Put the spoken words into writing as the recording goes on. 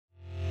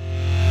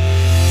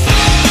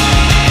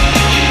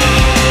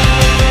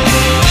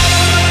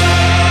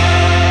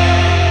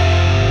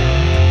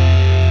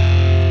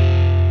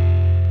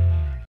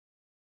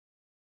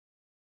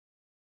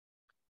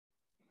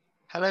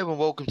Hello and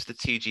welcome to the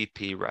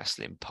TGP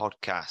Wrestling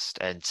Podcast.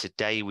 And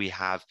today we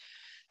have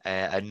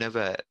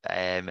another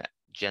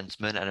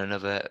gentleman and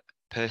another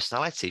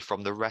personality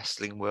from the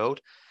wrestling world.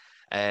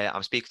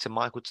 I'm speaking to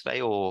Michael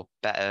today, or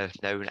better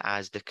known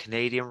as the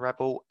Canadian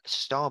Rebel,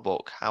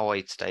 Starbuck. How are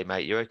you today,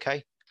 mate? You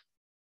okay?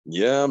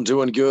 Yeah, I'm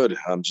doing good.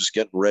 I'm just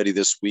getting ready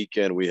this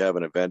weekend. We have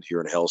an event here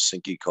in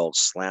Helsinki called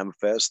Slam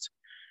Fest,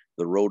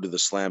 the Road to the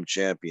Slam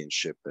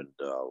Championship. And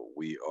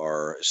we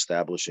are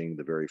establishing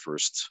the very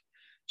first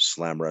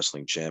Slam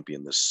Wrestling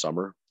champion this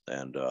summer.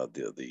 And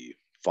the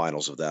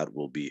finals of that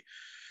will be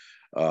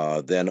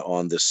then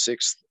on the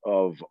 6th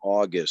of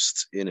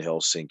August in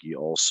Helsinki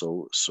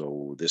also.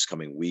 So this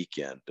coming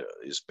weekend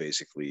is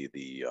basically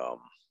the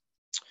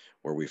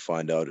where we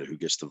find out who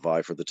gets to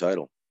vie for the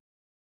title.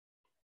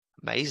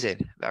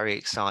 Amazing, very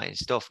exciting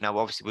stuff. Now,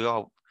 obviously,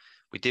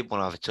 we did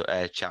want to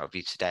have a chat with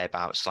you today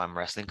about Slam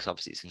Wrestling because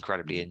obviously it's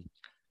incredibly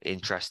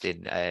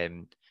interesting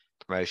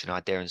promotion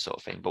idea and sort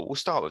of thing. But we'll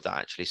start with that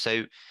actually.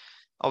 So,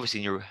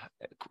 obviously, in your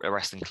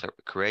wrestling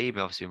career, you've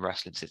obviously been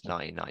wrestling since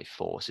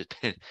 1994, so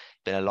it's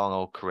been a long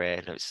old career.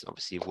 And it's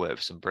obviously you've worked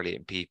with some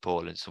brilliant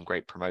people and some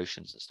great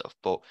promotions and stuff.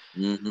 But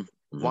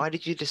why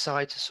did you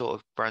decide to sort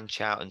of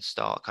branch out and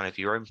start kind of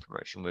your own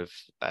promotion with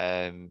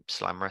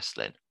Slam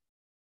Wrestling?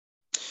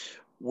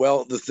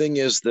 Well, the thing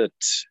is that,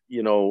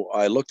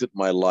 I looked at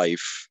my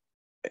life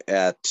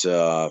at,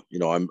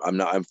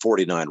 I'm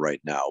 49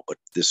 right now, but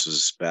this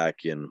is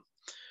back in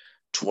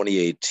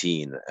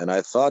 2018. And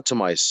I thought to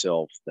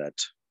myself that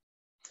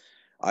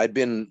I'd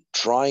been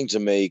trying to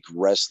make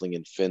wrestling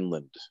in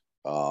Finland.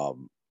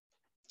 Been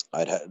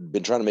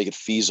trying to make it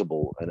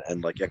feasible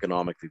and like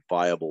economically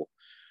viable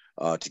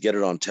to get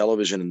it on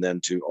television and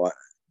then to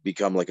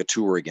become like a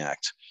touring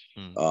act.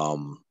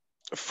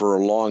 For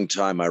a long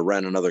time, I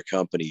ran another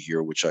company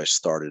here, which I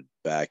started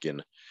back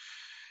in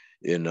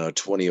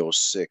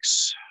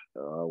 2006,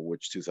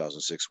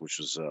 2006, which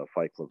was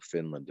Fight Club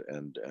Finland,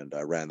 and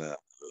I ran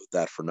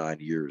that for 9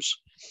 years.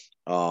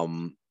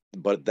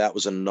 But that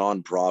was a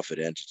non-profit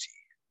entity,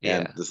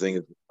 and the thing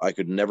is, I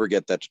could never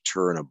get that to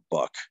turn a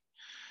buck.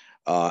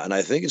 And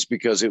I think it's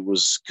because it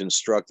was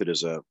constructed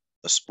as a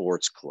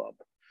sports club,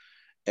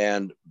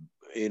 and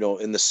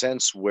in the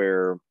sense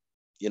where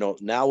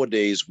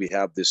nowadays we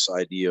have this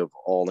idea of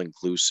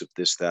all-inclusive,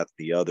 this, that,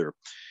 the other.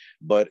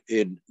 But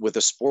with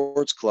a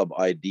sports club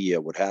idea,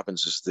 what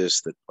happens is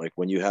this, that like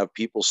when you have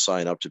people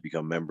sign up to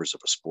become members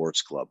of a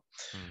sports club,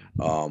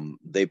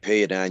 they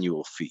pay an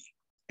annual fee.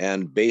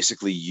 And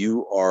basically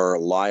you are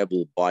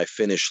liable by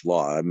Finnish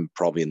law. I'm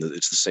probably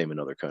it's the same in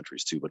other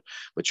countries too,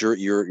 but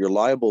you're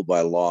liable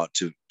by law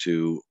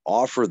to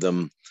offer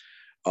them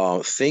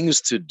things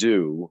to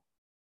do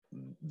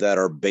that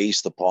are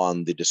based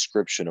upon the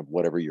description of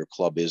whatever your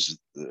club is,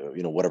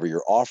 whatever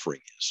your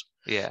offering is.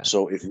 Yeah.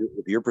 So if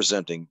you're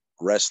presenting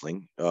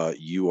wrestling,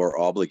 you are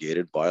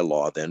obligated by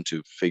law then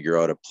to figure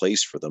out a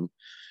place for them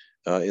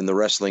in the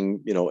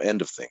wrestling,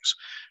 end of things.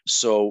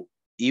 So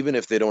even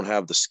if they don't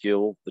have the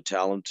skill, the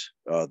talent,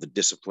 the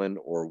discipline,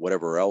 or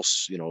whatever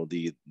else,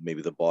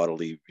 maybe the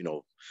bodily,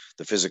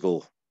 the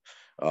physical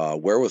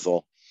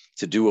wherewithal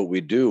to do what we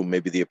do,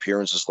 maybe the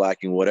appearance is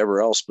lacking, whatever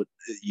else, but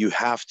you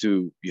have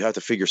to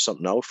figure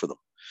something out for them.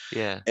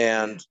 Yeah.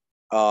 And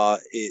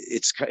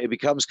it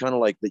becomes kind of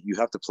like that. You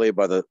have to play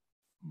by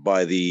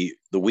the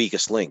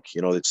weakest link.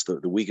 It's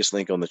the weakest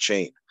link on the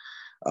chain,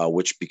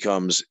 which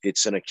becomes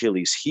it's an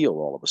Achilles heel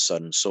all of a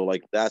sudden. So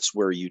like that's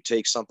where you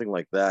take something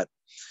like that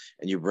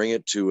and you bring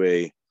it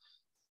to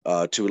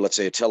let's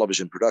say a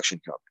television production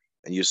company,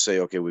 and you say,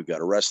 okay, we've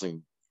got a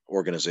wrestling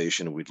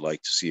organization, and we'd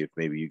like to see if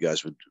maybe you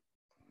guys would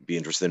be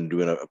interested in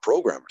doing a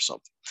program or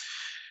something.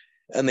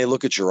 And they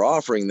look at your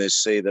offering, they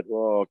say that,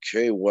 well,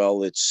 okay,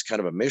 well, it's kind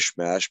of a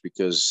mishmash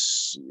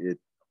because it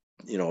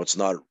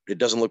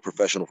doesn't look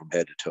professional from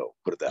head to toe,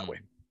 put it that way.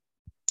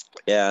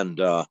 And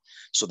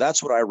so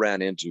that's what I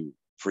ran into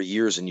for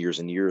years and years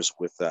and years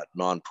with that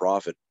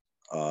nonprofit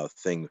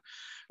thing,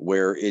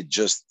 where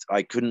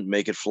I couldn't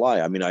make it fly.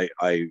 I mean,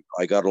 I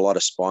got a lot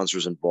of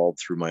sponsors involved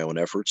through my own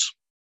efforts.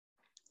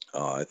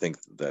 I think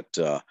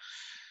that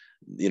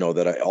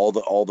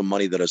all the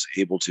money that I was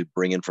able to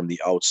bring in from the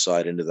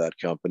outside into that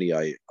company,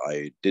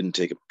 I didn't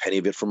take a penny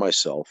of it for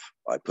myself.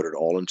 I put it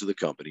all into the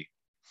company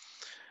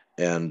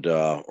and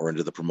or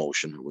into the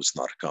promotion. It was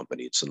not a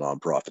company; it's a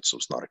nonprofit, so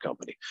it's not a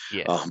company.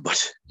 Yeah.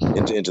 But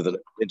into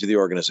the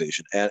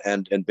organization,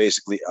 and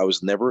basically, I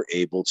was never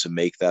able to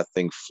make that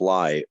thing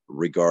fly,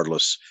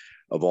 regardless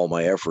of all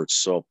my efforts.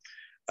 So,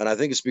 and I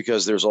think it's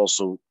because there's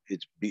also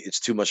it's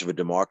too much of a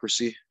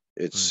democracy.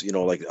 It's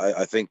like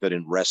I think that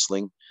in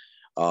wrestling.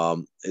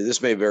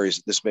 This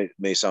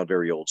may sound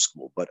very old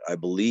school, but I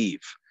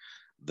believe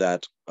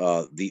that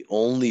the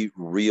only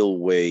real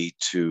way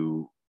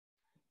to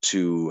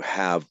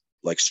have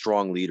like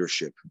strong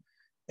leadership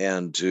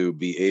and to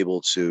be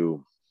able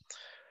to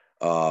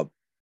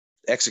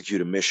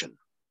execute a mission,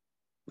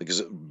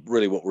 because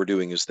really what we're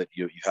doing is that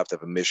you have to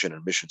have a mission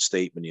and mission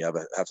statement. You have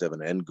to have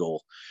an end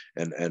goal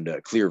and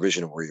a clear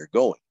vision of where you're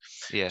going.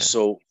 Yeah.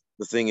 So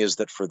the thing is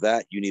that for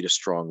that, you need a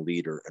strong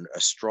leader, and a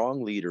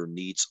strong leader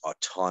needs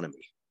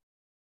autonomy,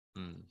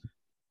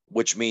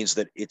 which means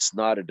that it's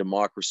not a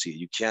democracy.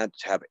 You can't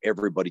have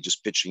everybody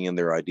just pitching in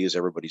their ideas.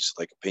 Everybody's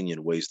like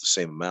opinion weighs the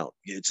same amount.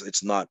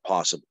 It's not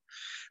possible.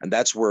 And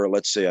that's where,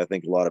 let's say, I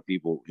think a lot of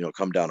people,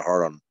 come down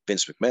hard on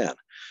Vince McMahon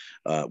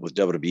with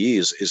WWE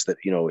is that,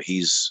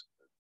 he's,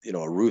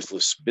 a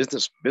ruthless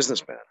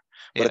businessman.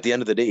 But at the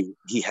end of the day,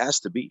 he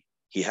has to be.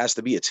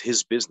 It's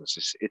his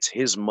business. It's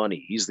his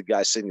money. He's the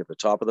guy sitting at the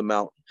top of the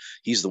mountain.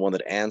 He's the one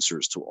that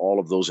answers to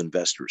all of those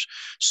investors.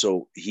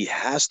 So he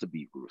has to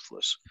be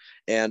ruthless.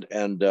 And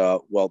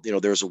well,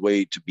 there's a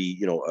way to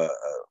be,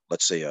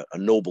 let's say a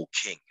noble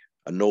king,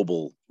 a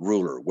noble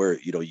ruler, where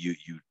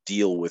you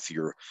deal with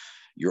your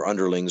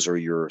underlings or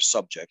your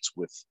subjects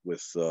with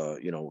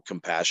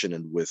compassion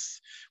and with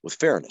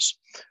fairness.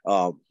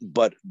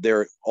 But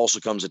there also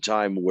comes a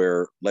time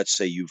where, let's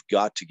say, you've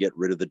got to get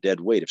rid of the dead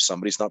weight. If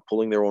somebody's not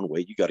pulling their own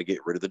weight, you got to get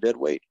rid of the dead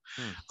weight.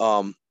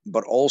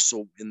 But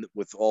also,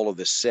 with all of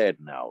this said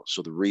now,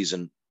 so the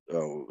reason,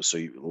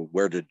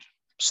 where did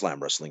slam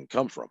wrestling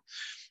come from?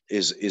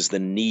 Is the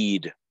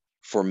need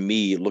for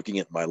me looking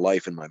at my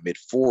life in my mid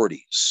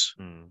 40s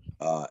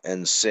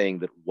and saying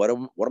that what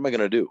am I going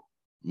to do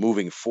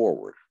moving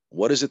forward?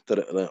 What is it that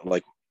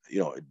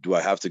do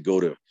I have to go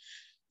to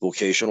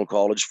vocational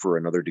college for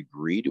another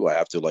degree? Do I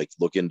have to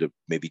look into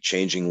maybe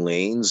changing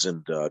lanes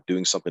and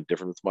doing something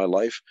different with my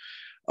life?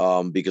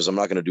 Because I'm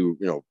not going to do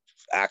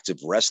active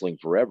wrestling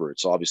forever.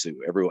 It's obviously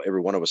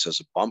every one of us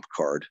has a bump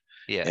card,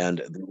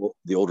 and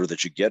the older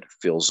that you get, it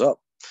fills up.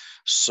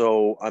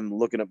 So I'm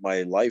looking at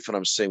my life and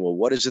I'm saying, well,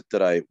 what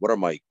are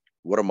my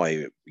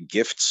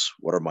gifts?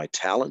 What are my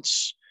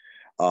talents?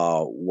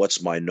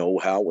 What's my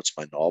know-how? What's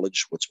my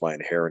knowledge? What's my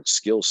inherent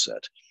skill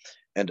set?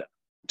 And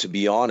to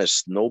be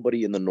honest,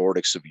 nobody in the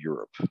Nordics of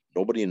Europe,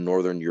 nobody in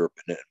Northern Europe,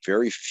 and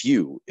very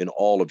few in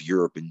all of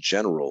Europe in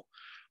general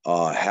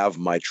have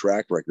my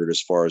track record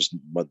as far as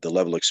the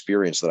level of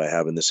experience that I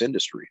have in this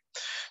industry.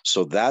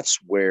 So that's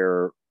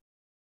where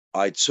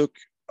I took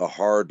a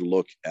hard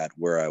look at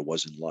where I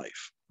was in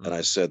life. And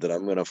I said that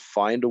I'm going to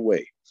find a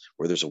way.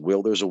 Where there's a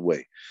will, there's a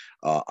way.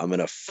 I'm going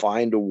to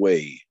find a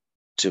way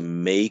to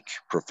make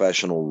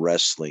professional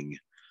wrestling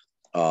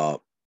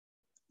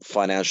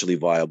financially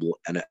viable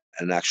and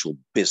an actual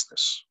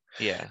business.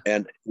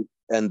 And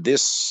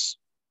this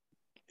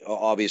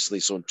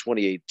obviously, so in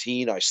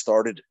 2018 I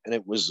started,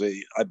 and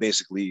I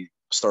basically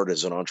started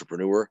as an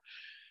entrepreneur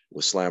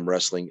with slam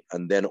wrestling,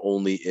 and then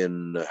only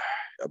in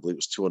I believe it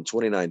was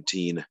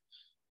 2019,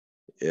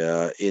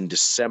 in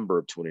December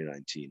of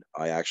 2019,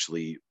 I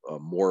actually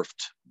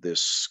morphed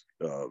this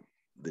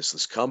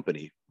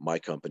company, my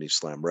company,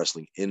 Slam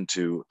Wrestling,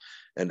 into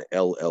an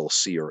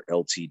LLC or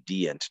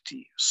LTD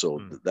entity. So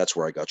that's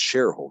where I got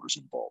shareholders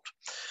involved.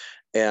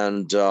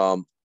 And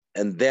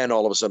then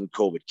all of a sudden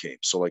COVID came.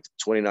 So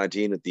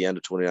 2019, at the end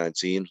of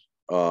 2019,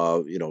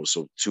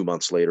 so 2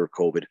 months later,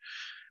 COVID,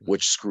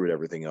 which screwed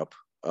everything up.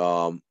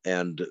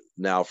 And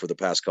now for the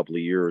past couple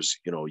of years,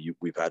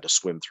 we've had to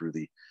swim through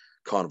the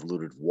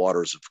convoluted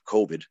waters of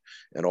COVID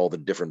and all the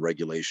different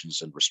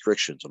regulations and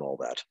restrictions and all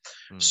that.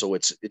 So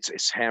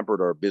it's hampered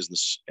our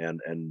business,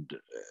 and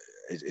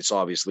it's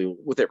obviously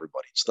with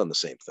everybody, it's done the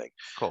same thing.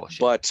 Of course,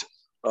 but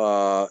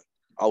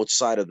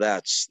outside of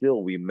that,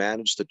 still we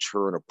managed to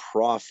turn a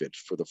profit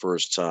for the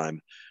first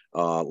time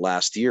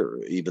last year,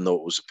 even though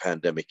it was a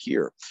pandemic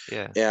year.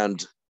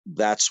 And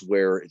that's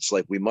where it's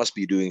we must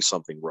be doing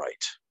something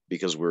right,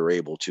 because we're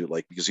able to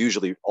because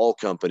usually all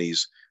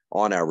companies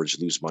on average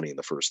lose money in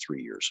the first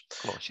 3 years. Of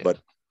course, But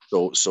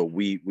so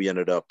we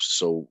ended up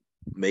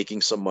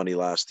making some money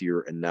last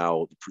year, and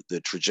now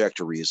the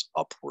trajectory is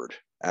upward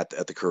at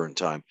the current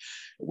time.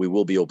 We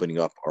will be opening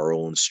up our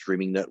own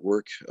streaming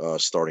network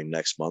starting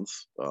next month.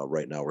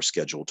 Right now we're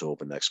scheduled to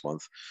open next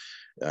month,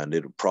 and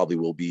it probably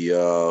will be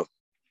the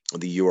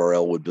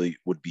URL would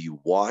be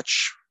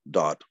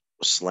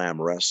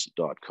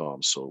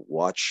watch.slamrest.com. So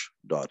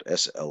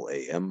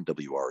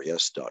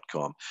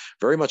watch.slamwrs.com.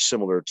 Very much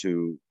similar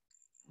to,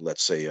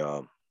 let's say,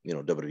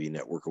 WWE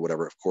Network or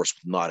whatever. Of course,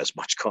 not as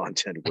much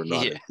content. We're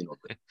not,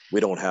 we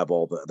don't have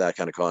all that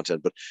kind of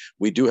content, but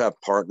we do have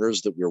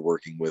partners that we're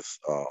working with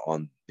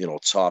on,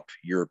 top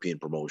European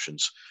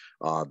promotions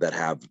that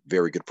have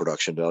very good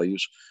production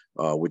values,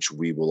 which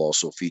we will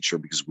also feature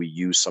because we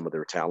use some of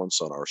their talents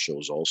on our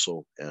shows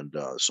also. And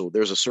so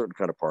there's a certain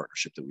kind of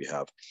partnership that we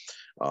have,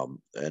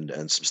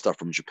 and some stuff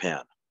from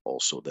Japan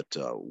also that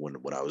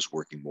when I was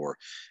working more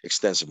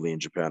extensively in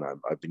Japan,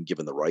 I've been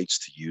given the rights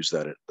to use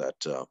that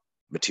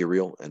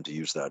material and to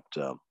use that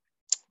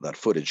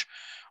footage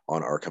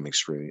on our coming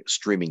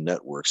streaming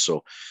network.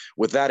 So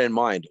with that in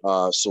mind,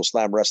 so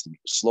Slam Wrestling,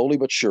 slowly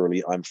but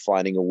surely, I'm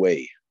finding a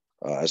way,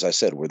 as I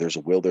said, where there's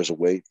a will, there's a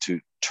way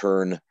to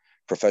turn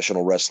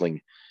professional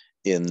wrestling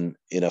in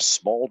a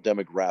small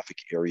demographic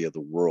area of the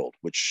world,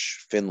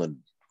 which Finland,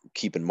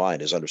 keep in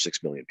mind, is under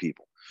 6 million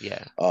people.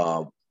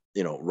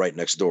 Right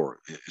next door,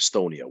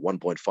 Estonia,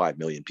 1.5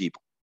 million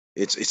people.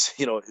 It's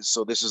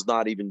so this is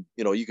not even,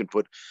 you can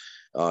put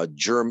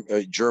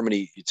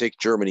Germany, you take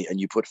Germany and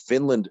you put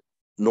Finland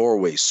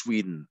Norway,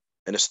 Sweden,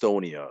 and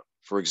Estonia,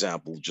 for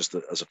example, just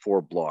as a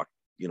 4 block,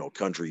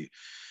 country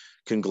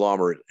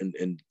conglomerate,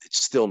 and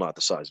it's still not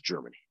the size of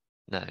Germany.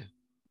 No.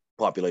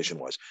 Population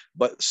wise,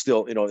 but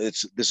still,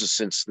 this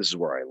is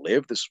where I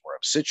live, this is where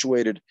I'm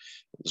situated,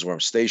 this is where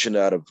I'm stationed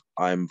out of.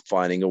 I'm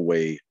finding a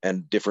way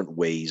and different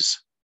ways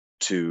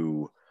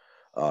to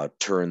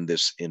turn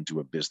this into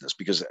a business,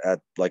 because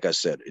like I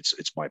said,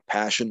 it's my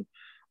passion.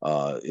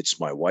 It's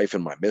my wife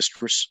and my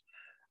mistress,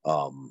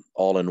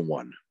 all in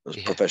one.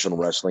 Yeah. Professional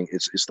wrestling,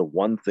 it's the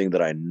one thing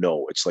that I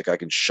know. It's like I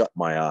can shut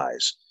my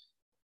eyes,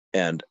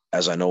 and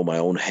as I know my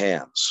own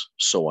hands,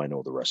 so I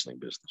know the wrestling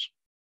business.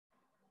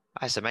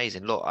 That's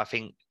amazing. Look, I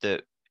think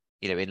that,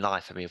 in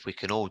life, I mean, if we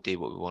can all do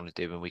what we want to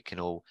do and we can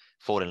all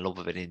fall in love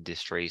with an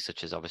industry,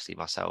 such as obviously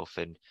myself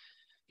and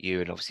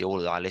you, and obviously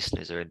all of our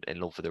listeners are in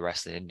love with the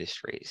wrestling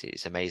industry.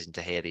 It's amazing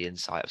to hear the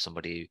insight of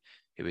somebody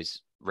who is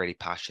really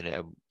passionate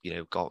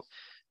and, got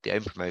their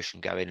own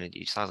promotion going. And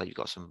it sounds like you've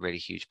got some really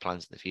huge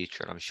plans in the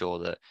future. And I'm sure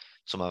that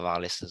some of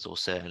our listeners will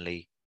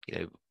certainly,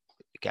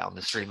 get on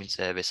the streaming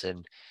service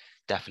and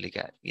definitely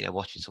get,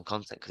 watching some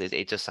content, because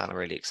it does sound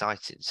really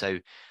exciting. So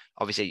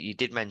obviously you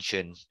did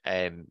mention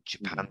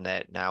Japan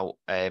there. Now,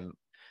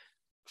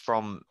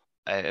 from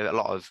a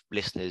lot of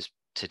listeners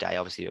today,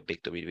 obviously a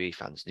big WWE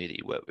fans, knew that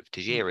you worked with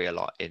Tajiri a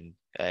lot in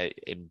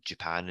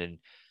Japan,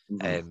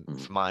 and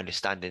from my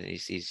understanding,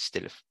 he's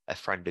still a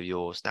friend of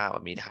yours now. I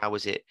mean, how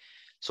was it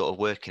sort of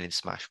working in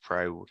Smash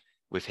Pro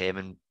with him,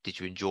 and did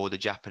you enjoy the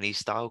Japanese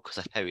style? Because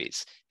I know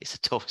it's a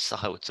tough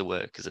style to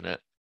work, isn't it?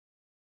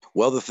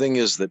 Well, the thing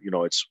is that,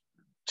 it's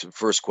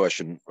first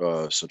question.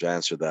 So to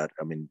answer that,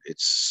 I mean,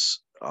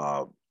 it's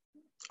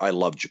I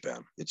love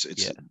Japan. It's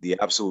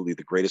absolutely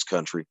the greatest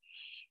country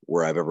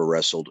where I've ever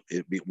wrestled.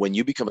 When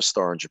you become a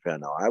star in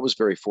Japan, now I was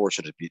very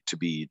fortunate to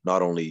be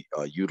not only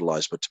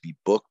utilized, but to be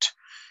booked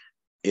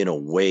in a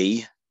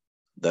way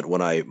that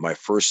when my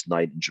first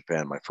night in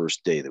Japan, my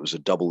first day, there was a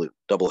double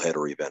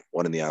header event,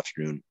 one in the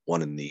afternoon,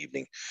 one in the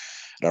evening,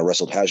 and I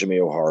wrestled Hajime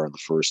Ohara in the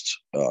first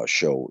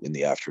show in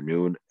the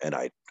afternoon, and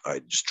I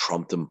just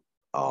trumped him,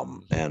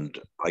 and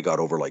I got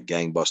over like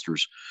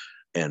gangbusters,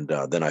 and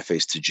then I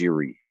faced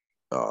Tajiri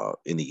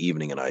in the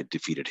evening, and I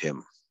defeated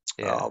him.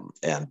 Yeah.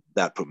 And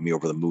that put me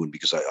over the moon,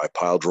 because I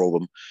pile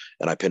drove him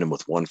and I pinned him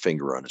with one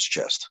finger on his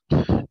chest.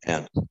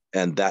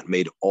 And that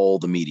made all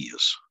the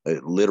medias.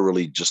 It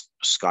literally just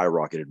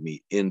skyrocketed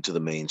me into the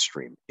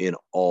mainstream in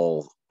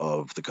all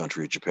of the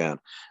country of Japan.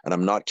 And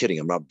I'm not kidding.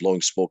 I'm not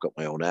blowing smoke up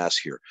my own ass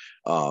here.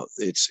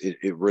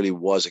 It really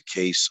was a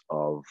case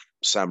of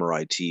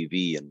Samurai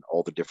TV and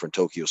all the different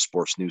Tokyo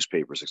sports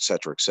newspapers, et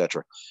cetera,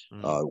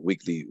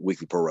 weekly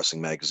pro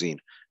wrestling magazine.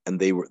 And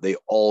they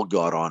all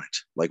got on it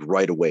like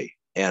right away.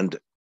 And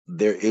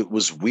it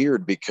was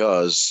weird,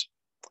 because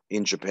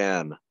in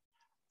Japan,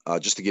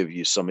 just to give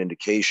you some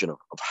indication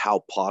of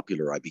how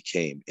popular I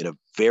became in a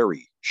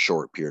very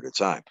short period of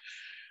time.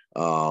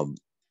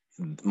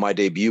 My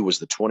debut was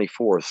the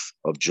 24th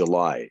of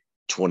July,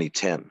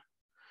 2010.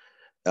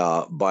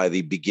 By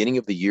the beginning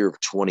of the year of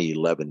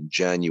 2011,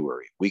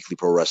 January, Weekly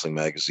Pro Wrestling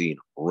Magazine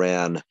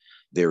ran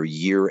their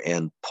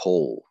year-end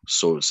poll.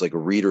 So it's like a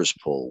reader's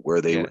poll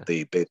where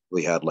they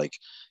basically had like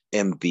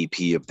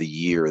MVP of the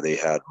year, they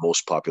had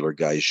most popular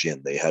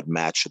gaijin, they had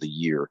match of the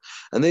year,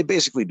 and they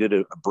basically did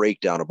a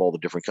breakdown of all the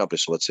different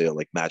companies. So let's say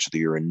like match of the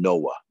year in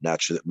Noah,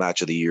 match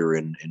of the year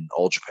in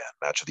All Japan,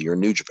 match of the year in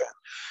New Japan,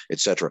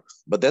 etc.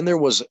 But then there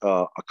was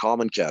a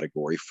common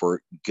category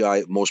for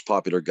most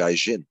popular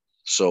gaijin,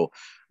 so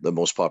the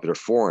most popular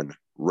foreign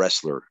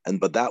wrestler,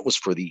 but that was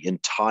for the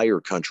entire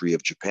country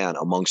of Japan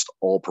amongst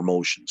all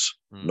promotions.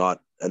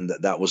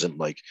 That wasn't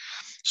like,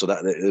 so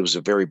that it was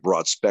a very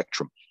broad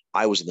spectrum.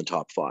 I was in the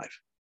top 5.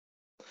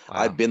 Wow.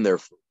 I'd been there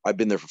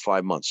for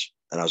 5 months,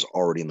 and I was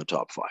already in the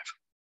top 5,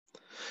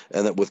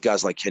 and that with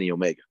guys like Kenny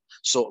Omega.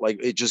 So like,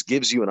 it just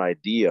gives you an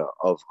idea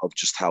of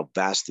just how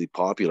vastly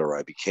popular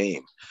I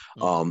became,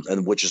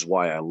 and which is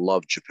why I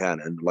love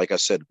Japan. And like I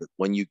said,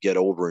 when you get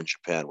over in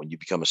Japan, when you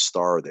become a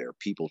star there,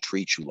 people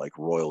treat you like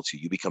royalty.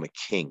 You become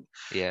a king.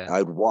 Yeah.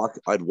 I'd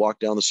walk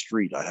down the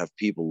street. I have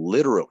people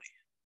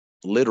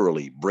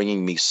literally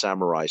bringing me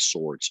samurai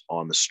swords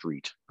on the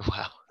street.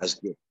 Wow. As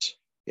gifts.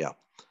 Yeah,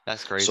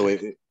 that's crazy. So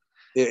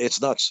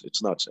it's nuts.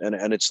 It's nuts,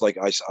 and it's like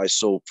I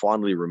so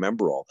fondly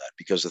remember all that,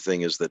 because the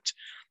thing is that,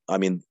 I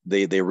mean,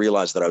 they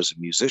realized that I was a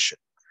musician,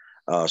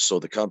 so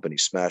the company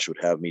Smash would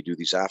have me do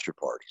these after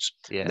parties.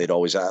 Yeah, and they'd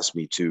always ask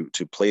me to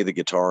play the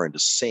guitar and to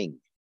sing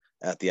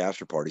at the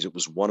after parties. It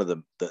was one of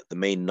the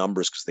main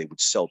numbers, because they would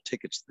sell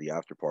tickets to the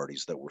after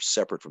parties that were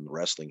separate from the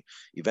wrestling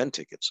event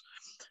tickets,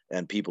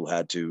 and people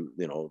had to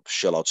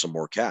shell out some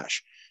more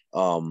cash,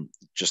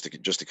 just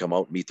to come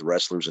out and meet the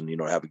wrestlers and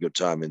have a good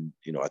time and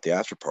at the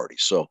after party.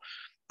 So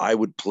I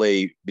would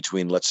play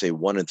between, let's say,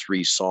 1 and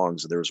 3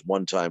 songs. There was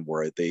one time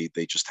where they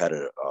just had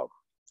an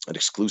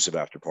exclusive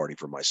after party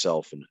for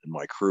myself and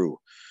my crew,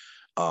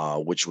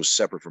 which was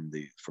separate from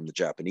the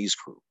Japanese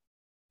crew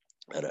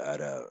at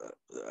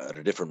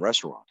a different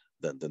restaurant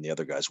than the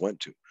other guys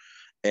went to.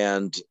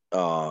 And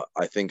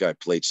I think I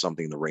played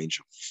something in the range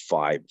of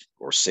 5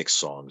 or 6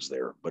 songs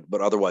there.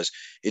 But otherwise,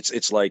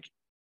 it's like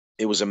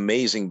it was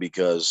amazing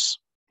because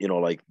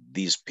like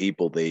these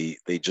people, they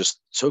just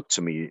took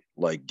to me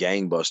like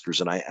gangbusters.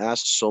 And I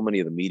asked so many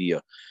of the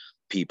media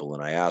people,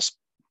 and I asked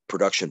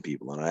production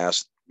people, and I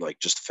asked like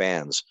just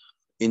fans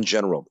in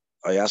general.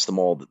 I asked them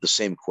all the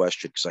same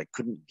question because I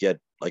couldn't get,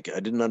 like, I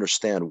didn't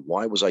understand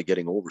why was I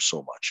getting over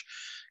so much.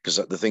 Because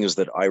the thing is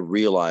that I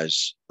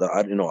realize that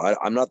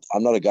I'm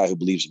not a guy who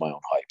believes in my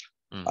own hype.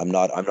 Mm.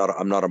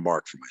 I'm not a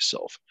mark for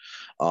myself.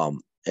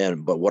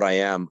 But what I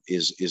am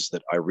is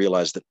that I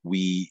realize that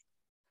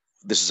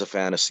this is a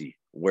fantasy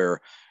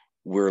where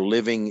we're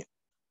living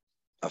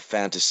a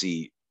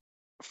fantasy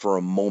for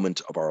a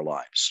moment of our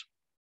lives.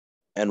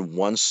 And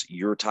once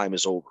your time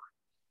is over,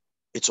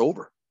 it's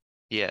over.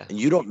 Yeah. And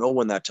you don't know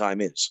when that time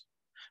is.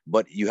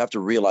 But you have to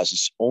realize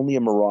it's only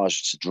a mirage,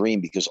 it's a dream,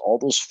 because all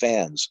those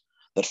fans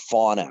that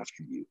fawn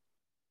after you,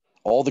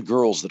 all the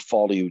girls that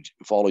follow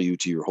you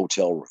to your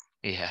hotel room,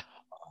 Yeah.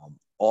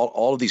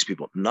 all of these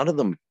people, none of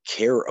them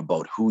care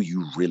about who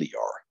you really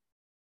are.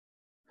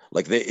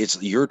 Like it's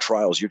your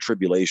trials, your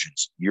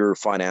tribulations, your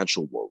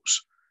financial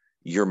woes,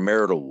 your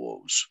marital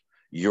woes,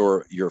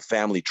 Mm. your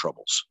family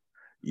troubles,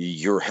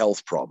 your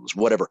health problems,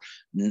 whatever.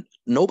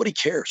 Nobody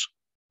cares.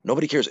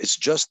 Nobody cares. It's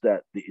just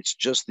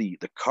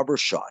the cover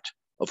shot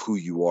of who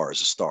you are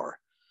as a star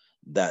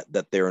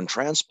that they're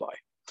entranced by.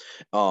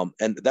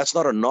 And that's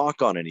not a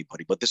knock on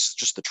anybody, but this is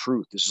just the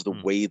truth. This is the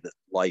Mm. way that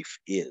life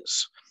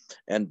is,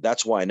 and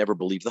that's why I never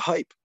believed the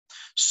hype.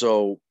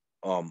 So,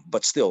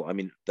 but still, I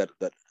mean that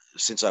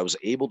since I was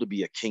able to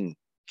be a king,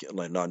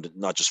 like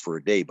not just for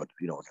a day, but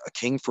a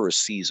king for a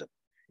season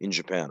in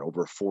Japan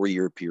over a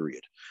 4-year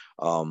period.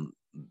 Um,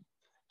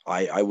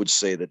 I would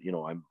say that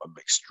I'm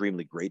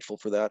extremely grateful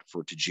for that,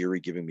 for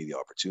Tajiri giving me the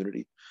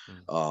opportunity,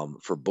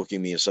 Mm. for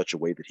booking me in such a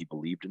way that he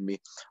believed in me.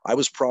 I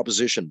was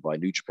propositioned by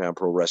New Japan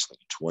Pro Wrestling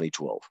in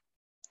 2012.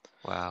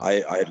 Wow.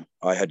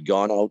 I had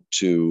gone out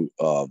to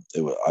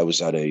I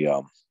was at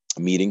a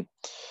meeting,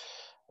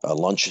 a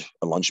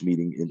lunch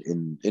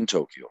meeting in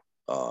Tokyo,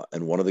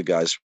 and one of the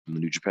guys from the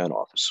New Japan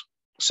office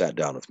sat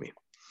down with me,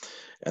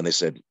 and they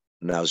said,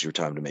 "Now's your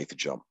time to make the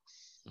jump."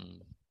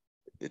 Mm.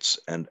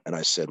 And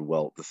I said,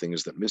 "Well, the thing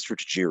is that Mr.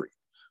 Tajiri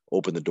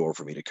opened the door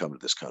for me to come to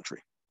this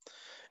country,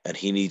 and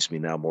he needs me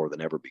now more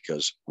than ever,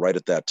 because right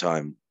at that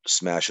time,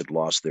 Smash had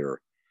lost their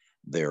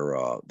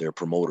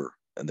promoter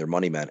and their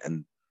money man,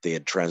 and they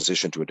had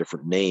transitioned to a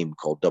different name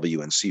called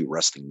WNC,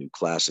 Wrestling New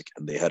Classic,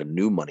 and they had a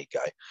new money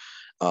guy,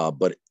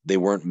 but they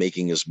weren't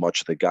making as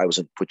much. The guy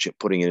wasn't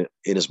putting in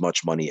as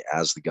much money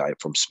as the guy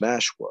from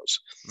Smash was.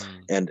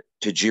 Mm. And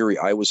Tajiri,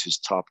 I was his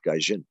top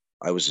gaijin.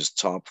 I was his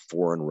top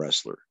foreign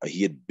wrestler.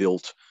 He had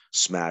built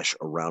Smash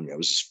around me. I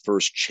was his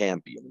first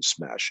champion in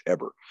Smash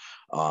ever.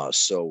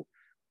 So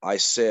I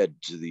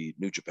said to the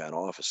New Japan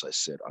office, I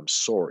said, "I'm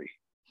sorry,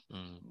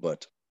 Mm.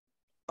 but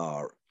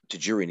uh,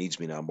 Tajiri needs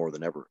me now more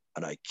than ever,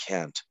 and I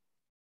can't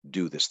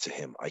do this to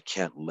him. I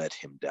can't let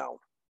him down."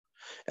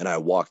 And I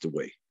walked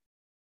away.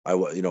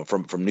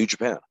 From New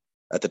Japan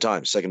at the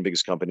time, second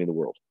biggest company in the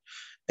world,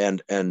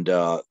 and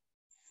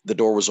the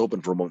door was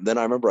open for a moment. Then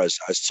I remember I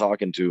was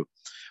talking to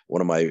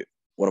one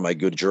of my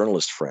good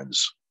journalist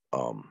friends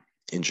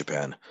in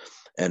Japan,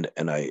 and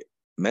I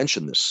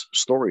mentioned this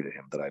story to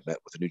him, that I met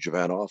with the New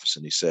Japan office,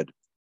 and he said,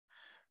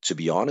 "To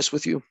be honest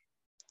with you,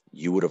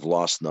 you would have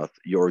lost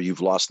nothing, or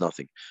you've lost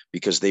nothing,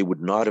 because they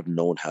would not have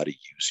known how to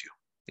use you."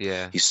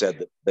 Yeah. He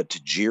said that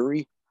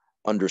Tajiri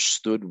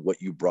understood what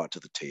you brought to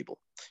the table.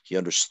 He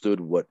understood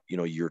what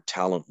your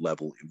talent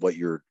level, what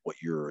your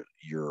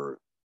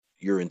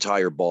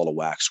entire ball of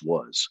wax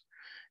was,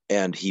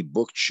 and he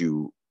booked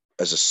you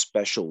as a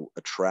special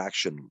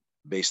attraction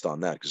based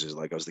on that, because he's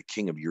like, I was the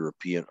king of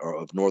European, or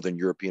of Northern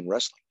European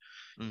wrestling.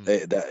 Mm.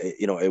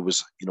 It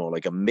was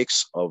like a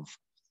mix of,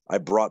 I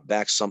brought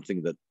back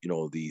something that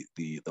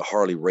the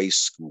Harley Race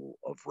school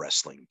of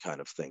wrestling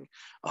kind of thing,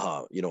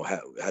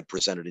 had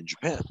presented in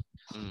Japan,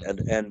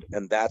 Mm.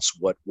 and that's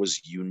what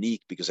was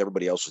unique, because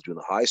everybody else was doing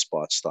the high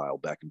spot style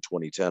back in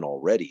 2010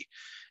 already,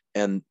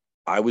 and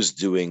I was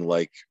doing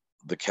like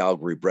the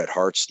Calgary Bret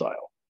Hart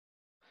style.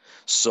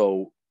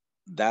 So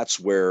that's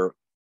where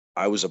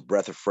I was a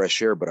breath of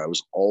fresh air, but I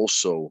was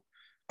also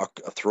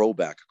a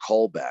throwback, a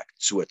callback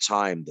to a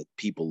time that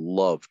people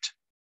loved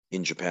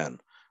in Japan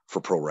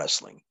for pro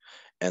wrestling,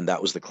 and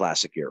that was the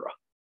classic era.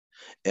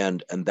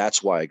 And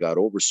that's why I got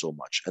over so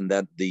much. And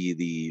that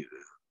the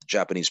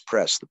Japanese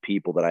press, the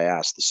people that I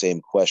asked the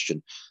same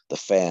question, the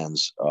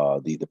fans,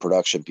 the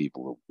production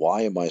people,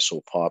 why am I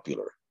so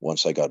popular?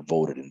 Once I got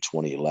voted in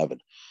 2011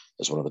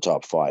 as one of the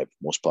top 5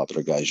 most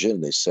popular guys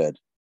in, they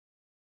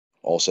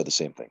all said the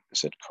same thing. They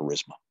said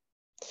charisma.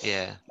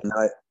 Yeah.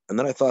 And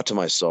then I thought to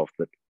myself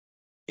that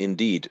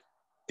indeed,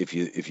 if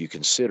you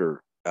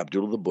consider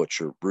Abdullah the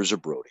Butcher, Bruiser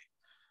Brody,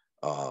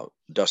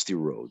 Dusty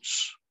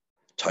Rhodes,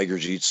 Tiger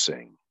Jeet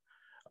Singh,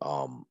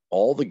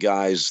 all the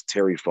guys,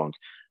 Terry Funk,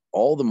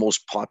 all the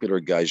most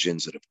popular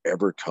gaijins that have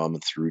ever come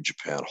through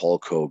Japan,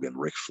 Hulk Hogan,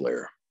 Ric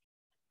Flair.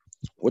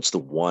 What's the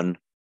one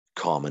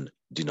common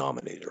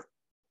denominator,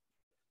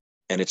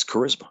 and it's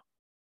charisma.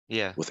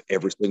 Yeah. With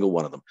every single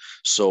one of them.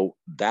 So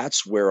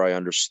that's where I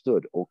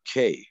understood,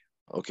 okay,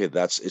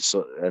 that's it's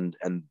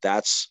and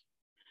that's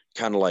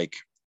kind of like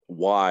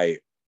why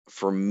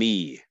for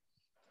me,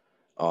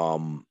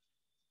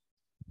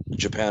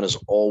 Japan has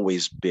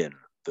always been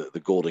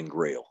the golden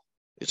grail.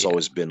 It's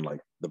always been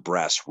like the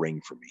brass ring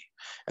for me.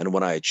 And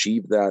when I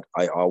achieved that,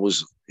 I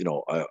always,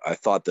 I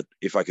thought that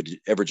if I could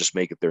ever just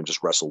make it there and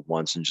just wrestle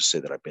once and just say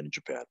that I've been in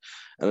Japan,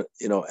 and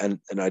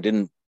and I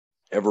didn't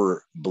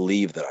ever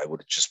believe that I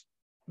would just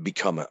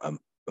become a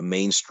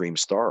mainstream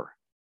star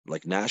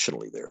like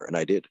nationally there, and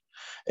I did,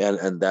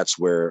 and that's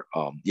where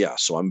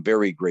so I'm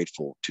very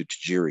grateful to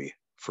Tajiri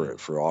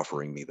for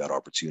offering me that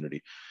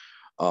opportunity.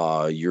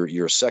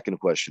 Your second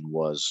question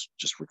was,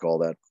 just recall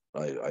that.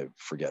 I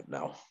forget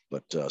now,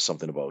 but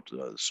something about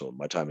so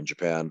my time in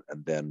Japan,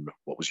 and then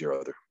what was your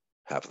other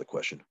half of the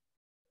question?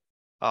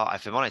 Oh,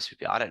 if I'm honest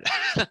with you, I don't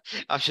know.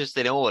 I'm just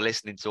in awe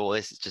listening to all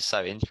this. It's just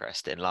so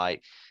interesting.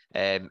 Like,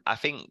 I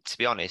think to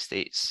be honest,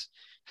 it's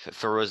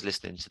for us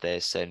listening to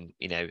this, and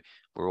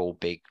we're all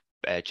big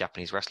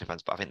Japanese wrestling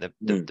fans, but I think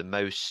the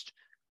majority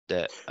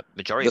The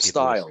of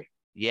people style.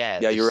 yeah,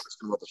 Yeah, you're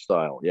asking about the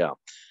style. Yeah.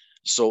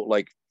 So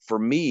like for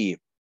me,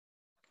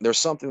 there's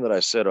something that I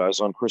said. I was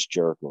on Chris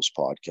Jericho's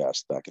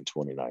podcast back in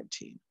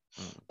 2019.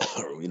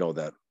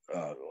 That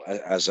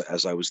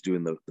as I was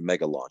doing the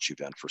mega launch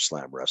event for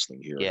Slam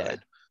Wrestling here, yeah,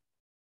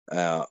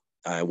 and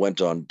I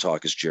went on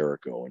Talk as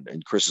Jericho,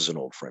 and Chris is an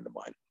old friend of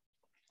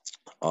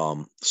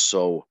mine.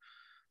 So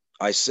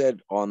I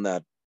said on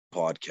that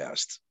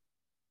podcast,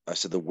 I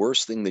said the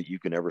worst thing that you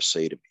can ever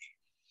say to me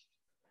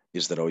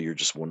is that, oh, you're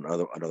just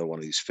another one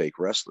of these fake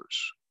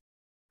wrestlers.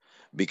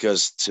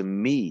 Because to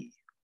me,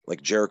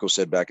 like Jericho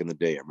said back in the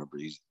day, I remember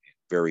he's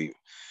very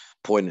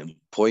poignant.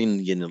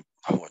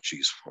 Oh,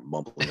 geez, I'm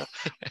mumbling now.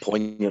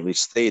 Poignantly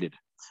stated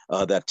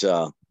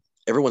that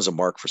everyone's a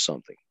mark for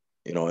something,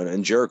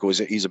 and Jericho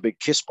he's a big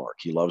Kiss mark.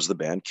 He loves the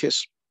band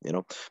Kiss,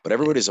 but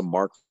everybody's a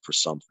mark for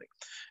something.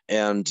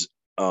 And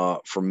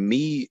for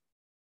me,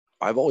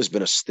 I've always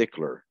been a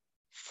stickler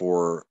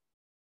for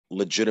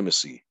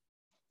legitimacy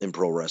in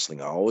pro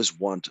wrestling. I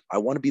want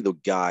to be the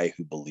guy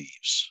who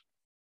believes.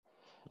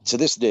 To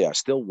this day, I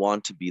still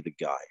want to be the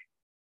guy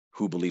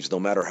who believes, no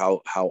matter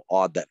how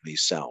odd that may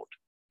sound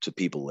to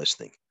people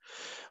listening.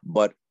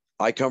 But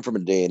I come from a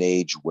day and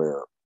age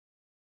where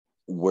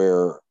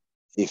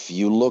if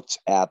you looked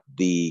at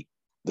the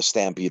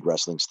Stampede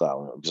wrestling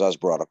style, because I was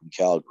brought up in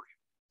Calgary,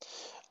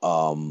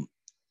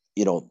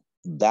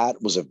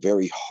 that was a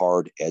very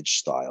hard edge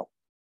style.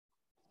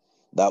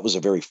 That was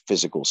a very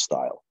physical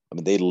style. I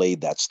mean, they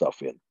laid that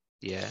stuff in.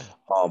 Yeah.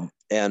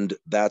 And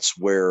that's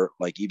where,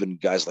 like, even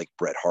guys like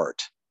Bret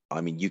Hart, I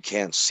mean, you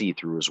can't see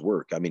through his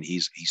work. I mean,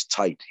 he's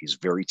tight. He's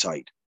very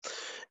tight.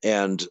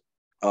 And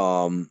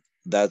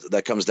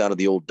that comes down to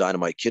the old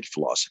Dynamite Kid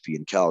philosophy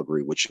in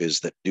Calgary, which is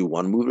that do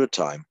one move at a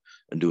time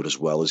and do it as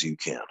well as you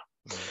can.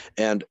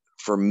 And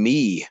for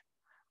me,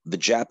 the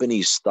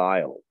Japanese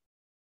style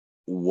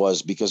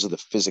was because of the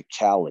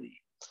physicality.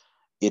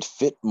 It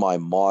fit my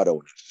motto,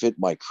 it fit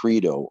my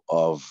credo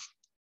of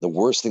the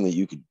worst thing that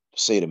you could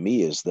say to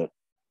me is that,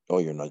 oh,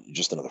 you're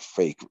just another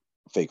fake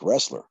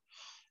wrestler.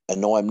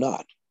 And no, I'm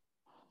not.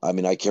 I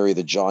mean, I carry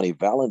the Johnny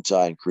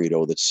Valentine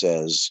credo that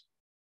says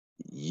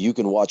you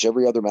can watch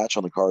every other match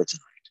on the card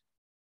tonight,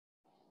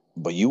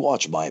 but you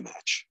watch my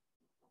match.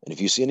 And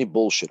if you see any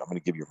bullshit, I'm going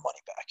to give your money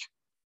back.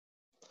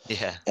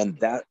 Yeah.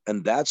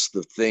 And that's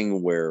the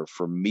thing where,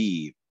 for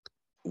me,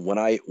 when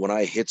I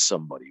hit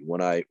somebody,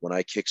 when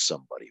I kick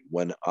somebody,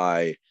 when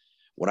I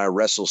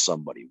wrestle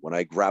somebody, when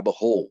I grab a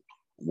hold,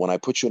 when I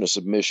put you in a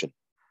submission,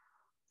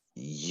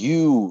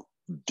 you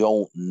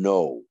don't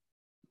know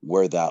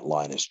where that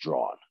line is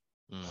drawn.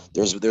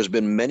 There's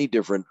been many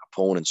different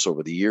opponents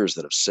over the years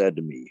that have said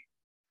to me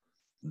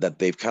that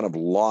they've kind of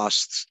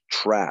lost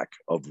track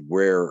of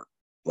where,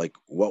 like,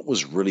 what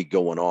was really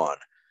going on.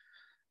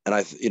 And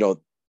I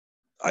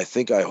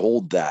think I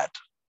hold that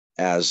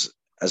as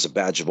a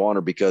badge of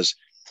honor, because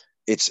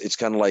it's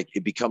kind of like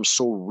it becomes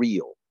so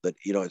real that,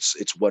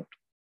 it's what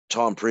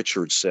Tom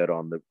Pritchard said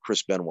on the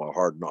Chris Benoit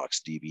Hard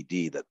Knocks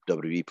DVD that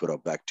WWE put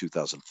out back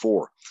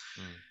 2004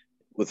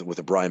 with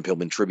a Brian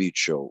Pillman tribute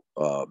show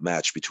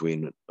match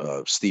between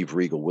Steve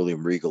Regal,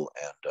 William Regal,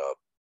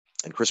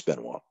 and Chris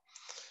Benoit.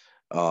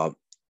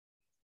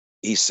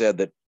 He said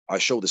that I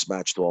show this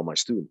match to all my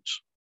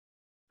students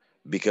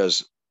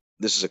because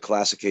this is a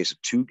classic case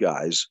of two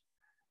guys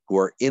who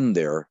are in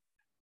there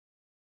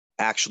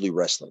actually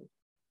wrestling.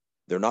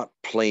 They're not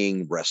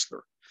playing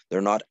wrestler.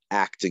 They're not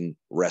acting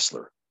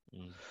wrestler.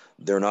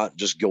 They're not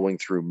just going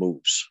through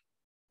moves.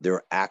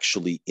 They're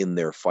actually in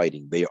there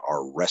fighting. They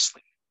are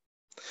wrestling.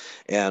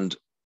 And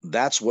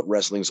that's what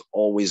wrestling's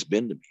always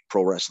been to me,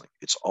 pro wrestling.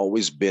 It's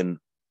always been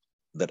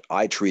that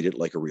I treat it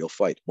like a real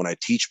fight. When I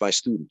teach my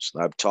students,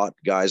 I've taught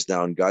guys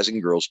and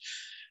girls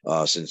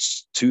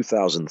since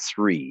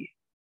 2003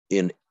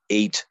 in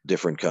 8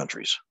 different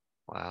countries.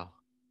 Wow.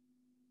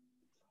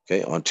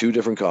 Okay, on 2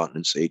 different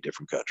continents, 8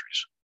 different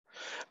countries.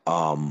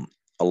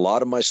 A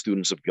lot of my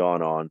students have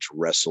gone on to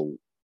wrestle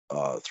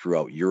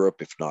throughout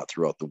Europe, if not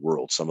throughout the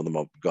world. Some of them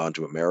have gone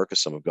to America,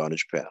 some have gone to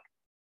Japan.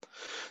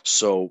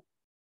 So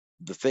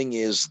the thing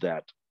is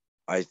that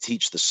I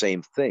teach the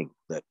same thing,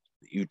 that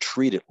you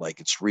treat it like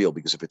it's real,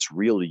 because if it's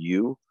real to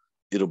you,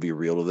 it'll be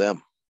real to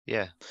them.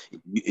 Yeah.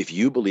 If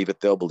you believe it,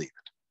 they'll believe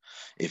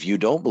it. If you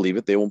don't believe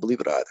it, they won't believe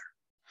it either.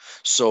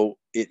 So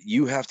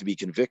you have to be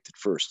convicted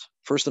first.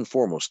 First and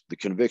foremost, the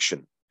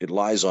conviction, it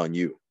lies on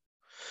you.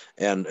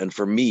 And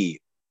for me,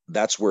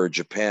 that's where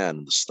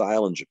Japan, the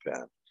style in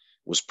Japan,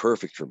 was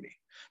perfect for me.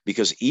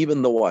 Because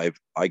even though I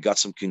got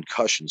some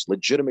concussions,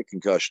 legitimate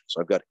concussions,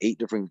 I've got 8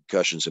 different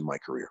concussions in my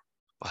career.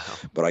 Wow.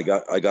 But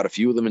I got a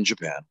few of them in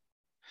Japan.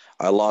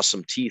 I lost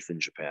some teeth in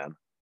Japan.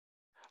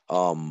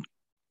 Um,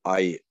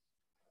 I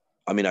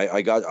I mean,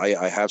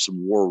 I have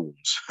some war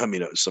wounds. I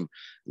mean, some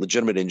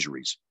legitimate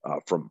injuries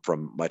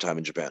from my time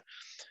in Japan.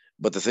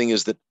 But the thing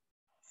is that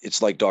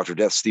it's like Dr.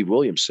 Death, Steve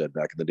Williams said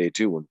back in the day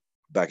too, when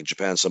back in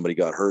Japan somebody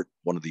got hurt.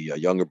 One of the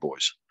younger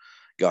boys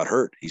got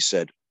hurt. He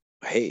said,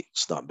 "Hey,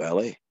 it's not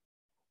ballet,"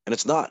 and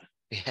it's not.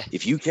 Yeah.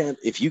 If you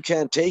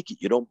can't take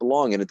it, you don't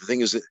belong. And the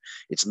thing is that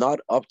it's not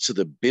up to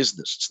the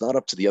business. It's not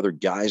up to the other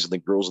guys and the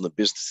girls in the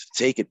business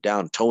to take it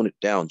down, tone it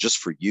down just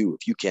for you.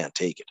 If you can't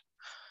take it,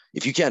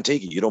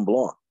 you don't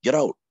belong. Get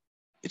out.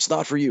 It's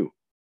not for you.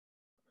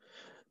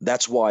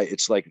 That's why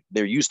it's like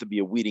there used to be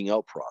a weeding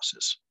out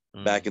process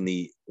back in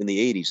the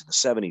 80s and the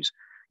 70s.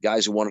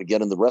 Guys who wanted to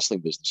get in the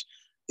wrestling business.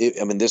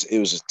 It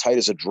was as tight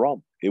as a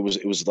drum. It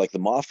was like the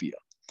mafia,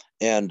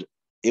 and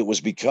it was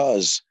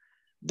because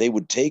they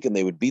would take and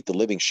they would beat the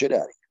living shit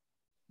out of you.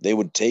 They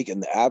would take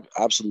and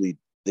absolutely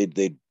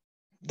they'd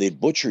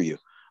butcher you.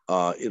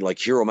 Like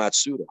Hiro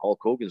Matsuda, Hulk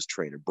Hogan's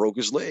trainer, broke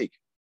his leg.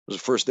 It was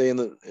the first day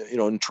in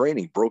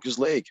training, broke his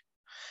leg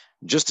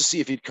just to see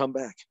if he'd come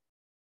back.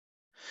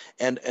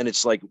 And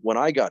it's like when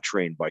I got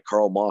trained by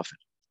Carl Moffat,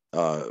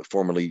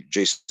 formerly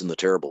Jason the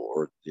Terrible,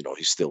 or he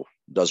still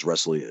does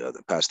wrestle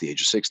past the age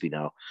of 60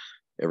 now.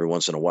 Every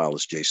once in a while,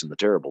 it's Jason the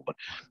Terrible. But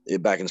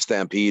back in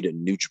Stampede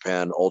and New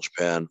Japan, All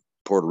Japan,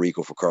 Puerto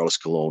Rico for Carlos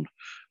Colon,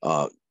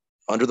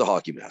 under the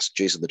hockey mask,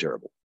 Jason the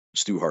Terrible,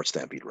 Stu Hart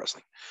Stampede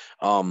Wrestling.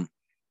 When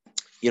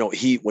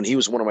he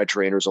was one of my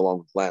trainers along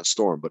with Lance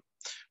Storm, but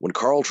when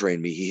Carl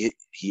trained me,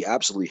 he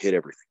absolutely hit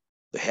everything.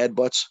 The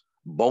headbutts,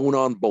 bone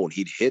on bone.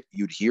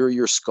 You'd hear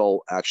your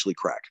skull actually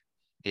crack.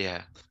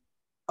 Yeah.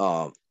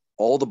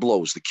 All the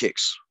blows, the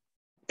kicks,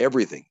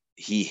 everything.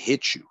 He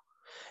hit you.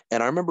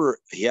 And I remember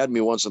he had me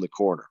once in the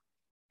corner.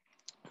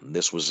 And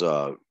this was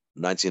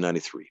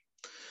 1993. I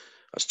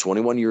was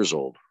 21 years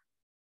old.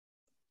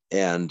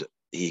 And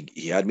he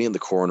had me in the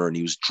corner and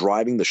he was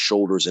driving the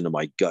shoulders into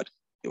my gut.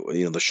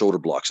 The shoulder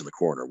blocks in the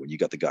corner. When you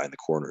got the guy in the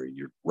corner,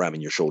 you're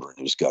ramming your shoulder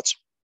into his guts.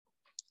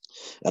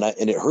 And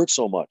it hurt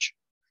so much.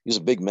 He's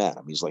a big man.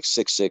 he's like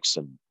 6'6"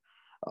 and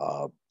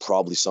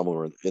probably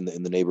somewhere in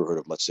the neighborhood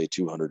of, let's say,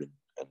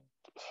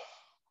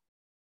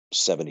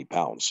 270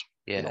 pounds.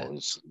 Yeah.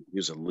 He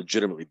was a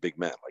legitimately big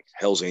man, like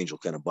Hell's Angel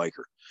kind of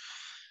biker.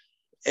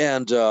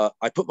 And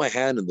I put my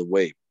hand in the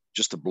way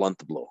just to blunt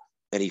the blow.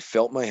 And he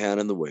felt my hand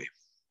in the way.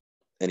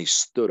 And he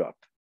stood up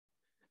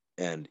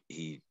and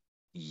he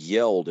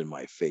yelled in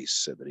my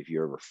face, said that if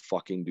you ever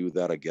fucking do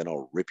that again,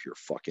 I'll rip your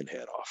fucking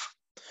head off.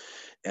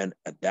 And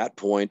at that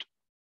point,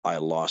 I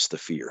lost the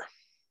fear.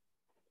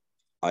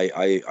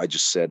 I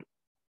just said,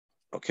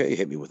 okay,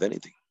 hit me with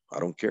anything. I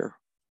don't care.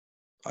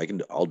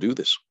 I'll do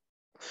this.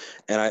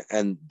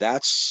 And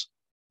that's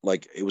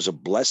like, it was a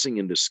blessing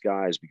in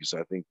disguise, because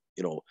I think,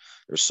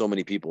 there's so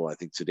many people I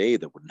think today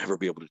that would never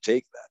be able to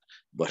take that.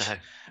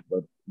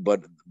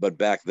 But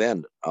back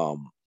then,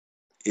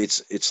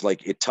 it's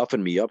like it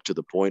toughened me up to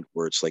the point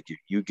where it's like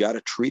you got to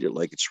treat it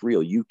like it's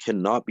real. You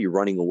cannot be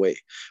running away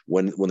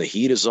when the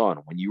heat is on,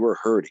 when you are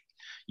hurting.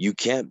 You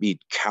can't be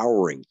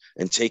cowering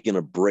and taking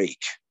a break.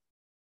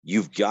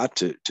 You've got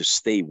to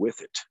stay with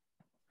it.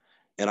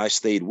 And I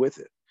stayed with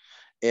it.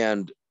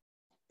 And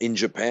in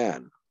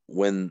Japan,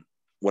 when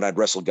I'd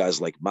wrestle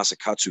guys like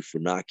Masakatsu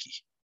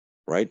Funaki,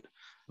 right?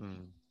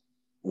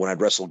 When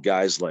I'd wrestle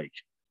guys like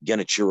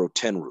Genichiro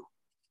Tenryu,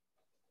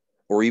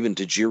 or even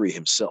Tajiri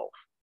himself,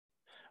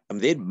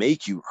 they'd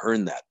make you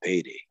earn that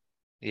payday.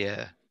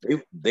 Yeah.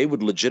 They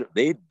would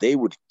they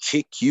would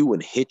kick you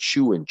and hit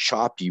you and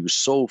chop you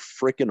so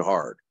freaking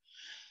hard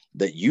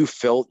that you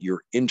felt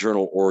your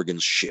internal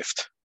organs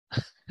shift.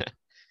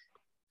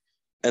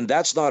 And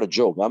that's not a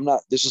joke.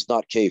 This is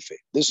not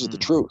kayfabe. This is the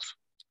truth.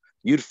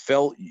 You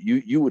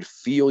would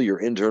feel your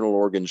internal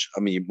organs.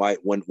 When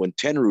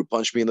Tenryu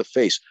punched me in the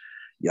face,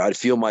 I'd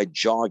feel my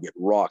jaw get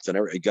rocked, and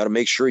you got to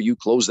make sure you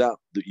close out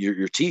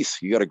your teeth.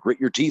 You got to grit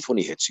your teeth when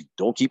he hits you.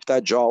 Don't keep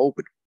that jaw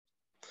open.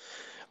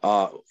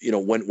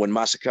 When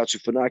Masakatsu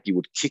Funaki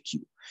would kick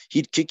you,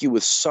 he'd kick you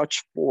with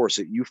such force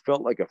that you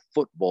felt like a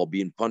football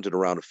being punted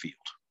around a field.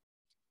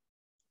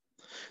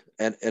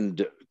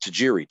 And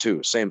Tajiri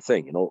too, same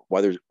thing.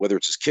 Whether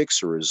it's his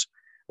kicks or his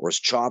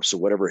chops or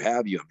whatever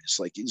have you. It's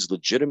like he's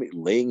legitimately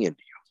laying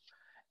into you.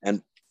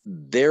 And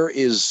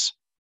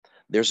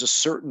there's a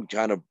certain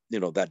kind of,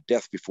 that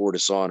death before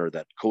dishonor,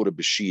 that Kota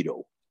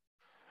Bushido,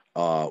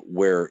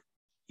 where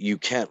you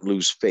can't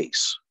lose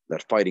face.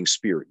 That fighting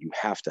spirit, you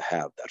have to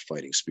have that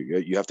fighting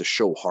spirit. You have to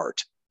show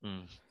heart,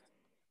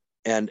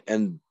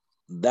 and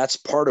that's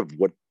part of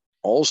what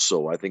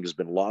also I think has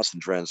been lost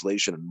in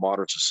translation in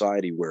modern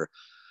society, where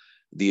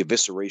the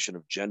evisceration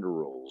of gender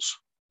roles,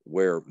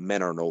 where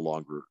men are no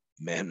longer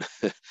men,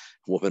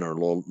 women are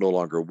no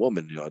longer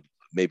women.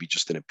 Maybe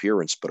just in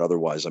appearance, but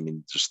otherwise, I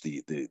mean, just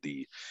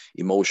the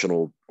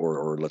emotional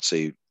or let's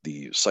say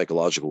the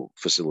psychological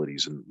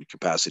facilities and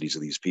capacities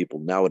of these people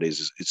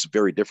nowadays it's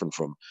very different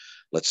from,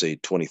 let's say,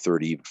 20,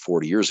 30, even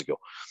 40 years ago.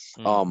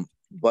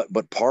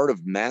 But part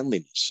of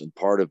manliness and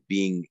part of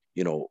being,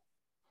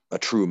 a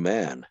true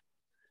man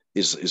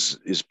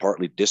is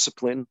partly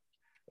discipline,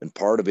 and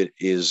part of it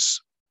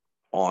is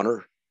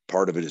honor,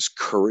 part of it is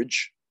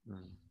courage,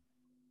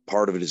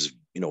 part of it is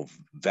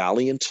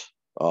valiant,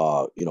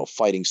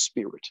 fighting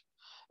spirit.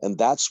 And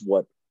that's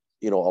what,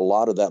 a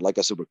lot of that, like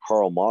I said, what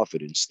Carl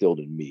Moffat instilled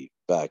in me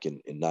back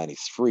in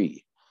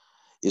 93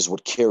 is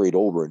what carried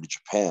over into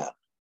Japan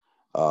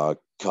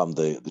come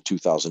the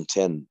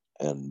 2010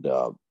 and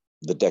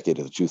the decade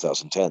of the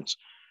 2010s,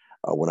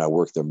 when I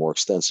worked there more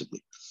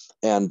extensively.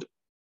 And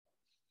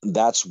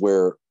that's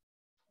where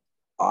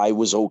I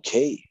was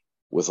okay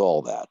with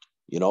all that.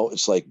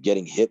 It's like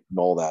getting hit and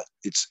all that.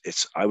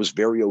 I was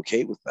very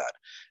okay with that.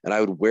 And I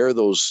would wear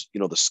those,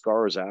 the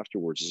scars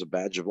afterwards as a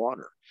badge of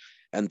honor.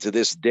 And to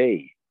this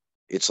day,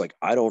 it's like,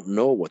 I don't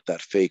know what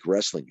that fake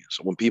wrestling is.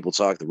 When people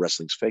talk the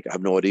wrestling's fake, I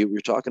have no idea what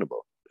you're talking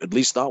about. At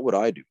least not what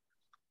I do.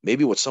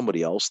 Maybe what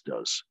somebody else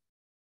does,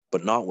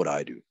 but not what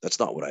I do. That's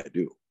not what I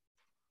do.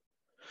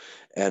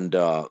 And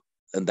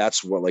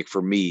that's what, like,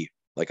 for me,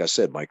 like I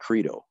said, my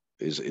credo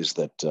is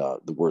that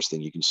the worst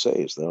thing you can say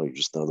is, no, you're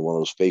just another one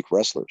of those fake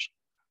wrestlers.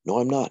 No,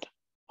 I'm not.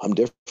 I'm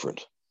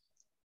different.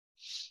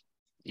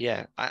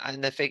 Yeah,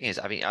 and the thing is,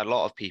 I mean, a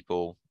lot of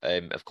people,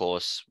 of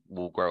course,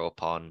 will grow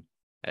up on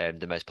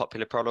the most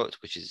popular product,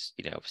 which is,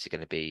 obviously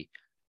going to be,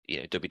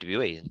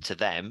 WWE. And to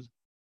them,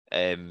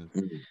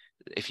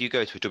 if you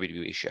go to a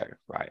WWE show,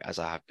 right, as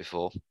I have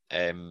before,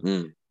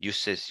 you'll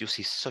see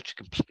such a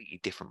completely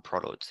different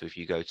product. So if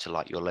you go to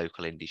like your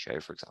local indie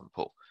show, for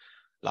example,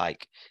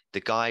 like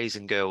the guys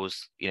and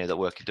girls, that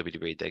work in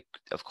WWE,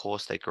 of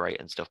course they're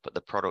great and stuff, but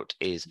the product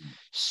is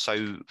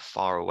so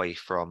far away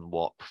from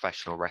what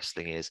professional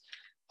wrestling is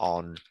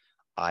on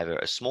either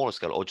a smaller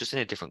scale or just in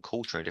a different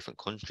culture, in a different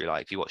country.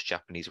 Like if you watch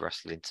Japanese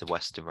wrestling to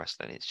Western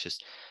wrestling, it's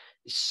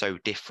so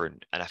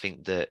different. And I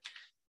think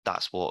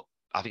that's what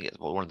I think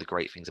one of the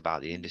great things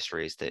about the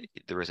industry is that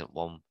there isn't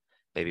one,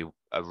 maybe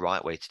a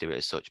right way to do it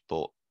as such,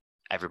 but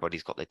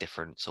everybody's got their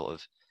different sort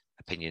of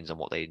opinions on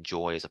what they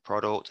enjoy as a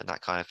product and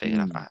that kind of thing.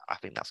 And I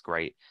think that's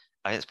great.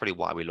 I think that's probably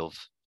why we love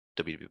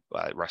WWE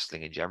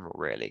wrestling in general,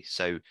 really.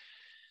 So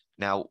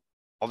now,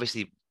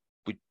 obviously,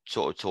 we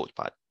sort of talked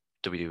about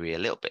WWE a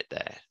little bit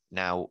there.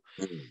 Now,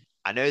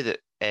 I know that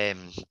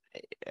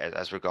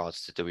as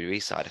regards to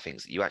WWE side of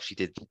things, you actually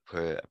did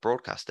a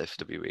broadcaster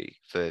for WWE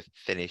for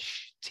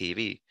Finnish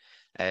TV.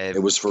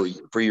 It was for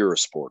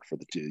Eurosport, for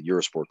the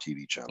Eurosport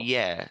TV channel.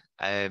 Yeah.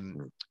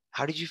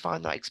 How did you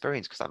find that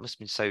experience? Because that must have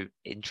been so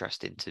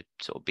interesting to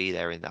sort of be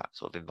there in that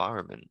sort of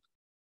environment.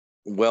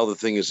 Well, the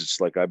thing is, it's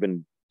like I've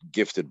been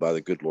gifted by the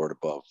good Lord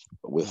above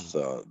with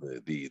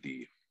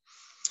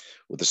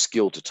with the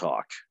skill to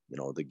talk,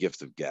 the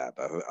gift of gab.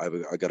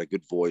 I got a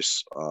good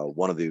voice.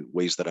 One of the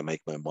ways that I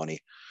make my money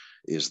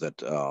is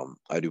that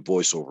I do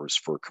voiceovers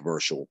for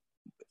commercial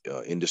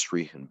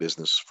industry and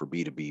business, for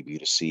B2B,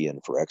 B2C,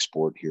 and for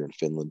export here in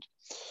Finland.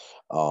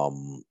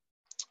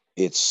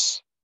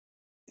 It's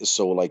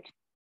so like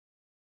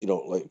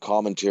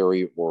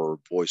commentary or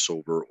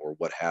voiceover or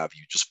what have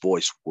you, just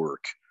voice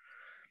work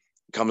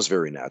comes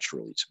very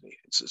naturally to me.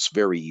 It's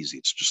very easy.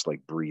 It's just like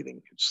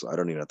breathing. I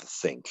don't even have to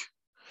think.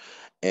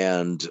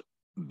 And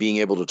being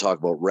able to talk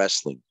about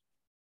wrestling,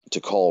 to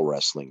call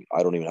wrestling,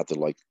 I don't even have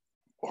to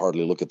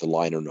hardly look at the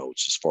liner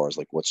notes as far as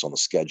like what's on the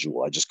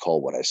schedule. I just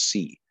call what I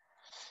see,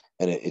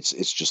 and it's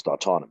just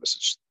autonomous.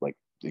 It's like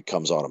it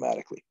comes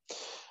automatically.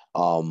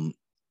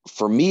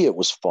 For me, it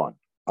was fun.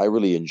 I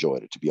really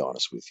enjoyed it, to be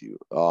honest with you.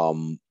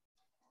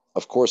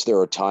 Of course, there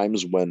are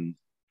times when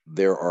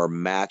there are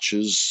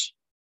matches,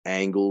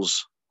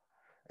 angles,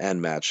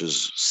 and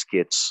matches,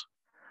 skits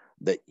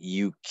that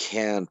you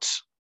can't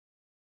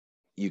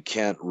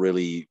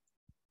really,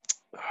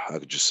 how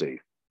could you say,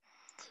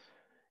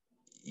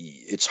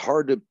 it's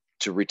hard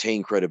to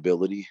retain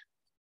credibility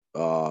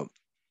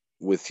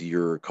with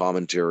your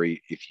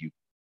commentary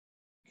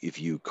if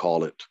you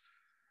call it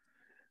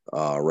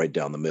right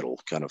down the middle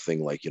kind of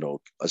thing, like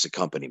as a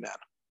company man.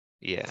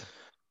 Yeah.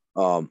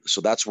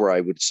 So that's where I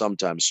would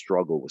sometimes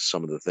struggle with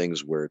some of the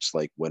things where it's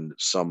like when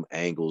some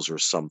angles or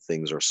some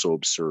things are so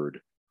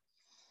absurd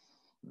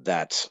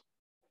that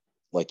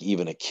like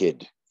even a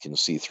kid can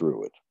see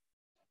through it.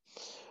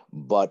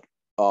 But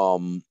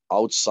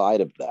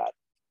outside of that,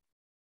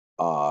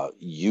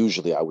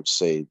 usually I would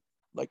say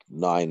like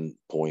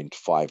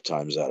 9.5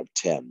 times out of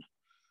 10,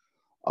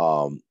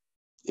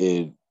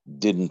 it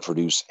didn't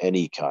produce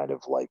any kind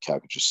of like, how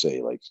could you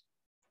say, like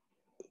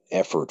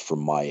effort from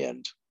my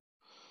end.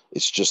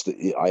 It's just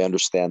that I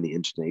understand the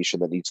intonation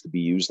that needs to be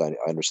used. I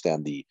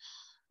understand the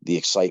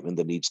excitement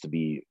that needs to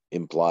be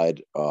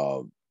implied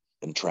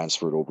and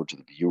transferred over to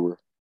the viewer.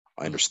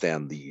 I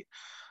understand the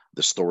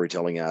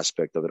storytelling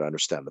aspect of it. I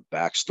understand the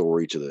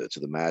backstory to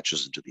the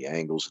matches and to the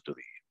angles and to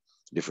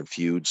the different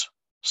feuds.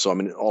 So I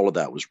mean, all of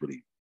that was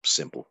really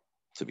simple,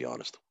 to be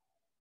honest.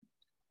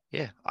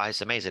 Yeah,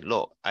 it's amazing.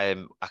 Look, I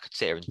could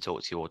sit here and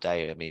talk to you all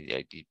day. I mean,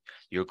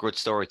 you're a good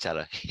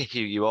storyteller.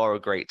 You are a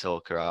great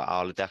talker.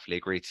 I'll definitely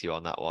agree to you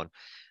on that one.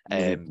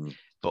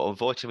 But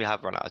unfortunately, we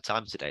have run out of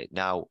time today.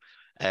 Now,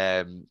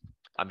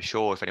 I'm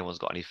sure if anyone's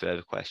got any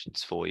further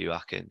questions for you,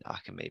 I can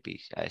maybe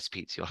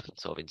speak to you on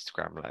sort of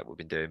Instagram like we've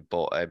been doing.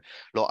 But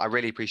look, I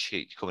really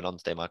appreciate you coming on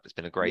today, Michael. It's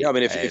been a great. Yeah, I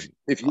mean,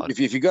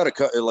 if you got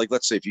like,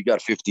 let's say if you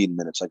got 15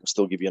 minutes, I can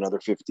still give you another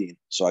 15.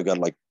 So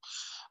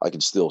I can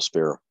still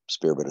spare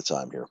a bit of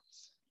time here.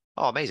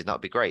 Oh, amazing. That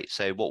would be great.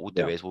 So what we'll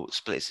do is we'll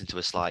split this into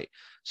a slight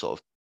sort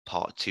of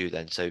part 2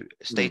 then. So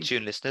stay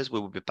tuned, listeners. We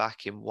will be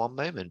back in one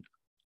moment.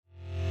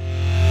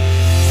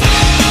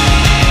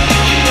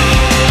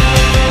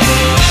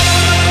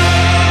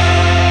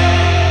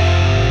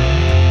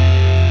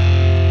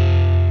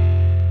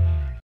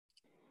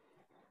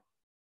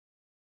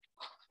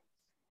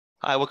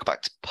 Hi, welcome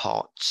back to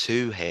part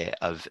 2 here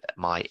of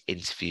my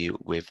interview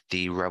with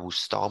the Rebel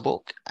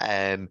Starbuck.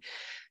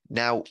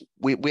 Now,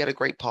 we had a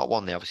great part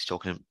 1 there, obviously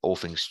talking all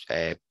things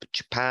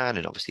Japan,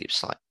 and obviously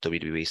it's like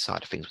WWE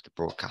side of things with the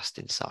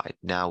broadcasting side.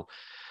 Now,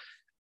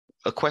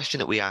 a question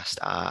that we asked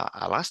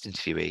our last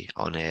interviewee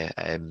on here,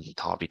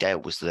 Harvey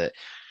Dale, was that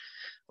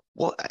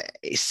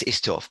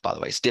it's tough, by the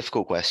way. It's a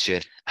difficult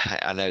question.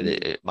 I know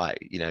that it might,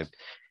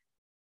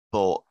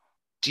 but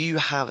do you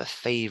have a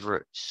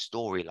favorite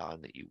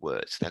storyline that you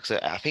worked? Because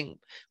I think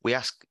we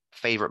asked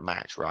favorite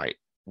match, right?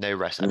 No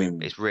rest. I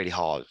mean, it's really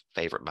hard.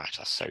 Favorite match,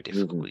 that's so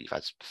difficult. You've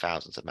had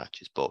thousands of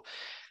matches, but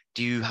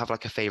do you have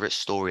like a favorite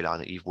storyline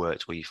that you've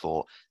worked where you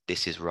thought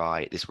this is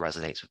right, this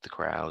resonates with the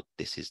crowd,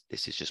 this is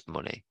just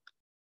money?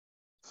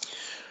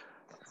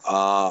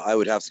 I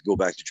would have to go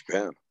back to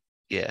Japan.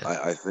 Yeah.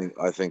 I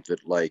think that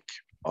like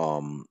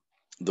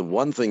the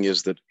one thing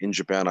is that in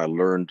Japan I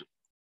learned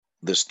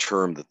this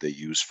term that they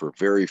use for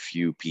very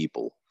few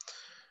people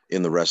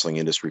in the wrestling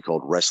industry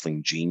called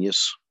wrestling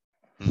genius.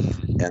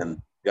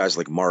 And guys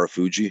like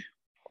Marufuji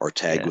are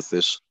tagged with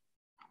this.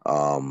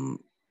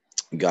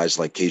 Guys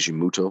like Keiji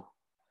Muto,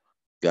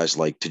 guys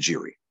like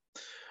Tajiri.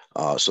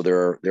 So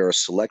there are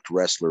select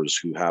wrestlers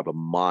who have a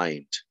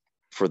mind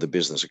for the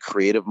business, a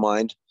creative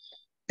mind,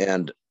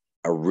 and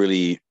a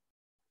really,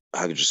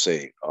 how could you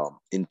say,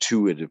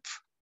 intuitive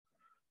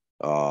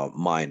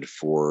mind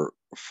for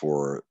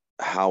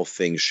how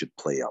things should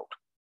play out.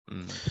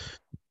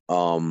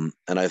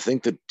 And I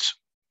think that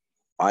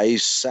I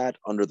sat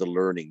under the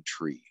learning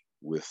tree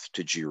with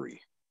Tajiri,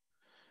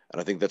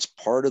 and I think that's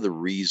part of the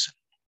reason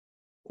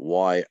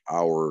why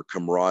our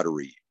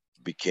camaraderie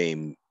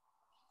became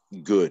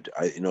good.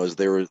 As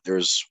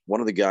there's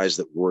one of the guys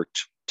that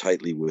worked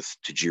tightly with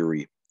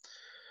Tajiri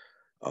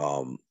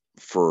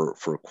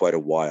for quite a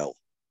while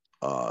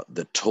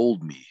that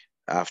told me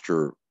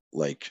after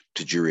like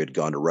Tajiri had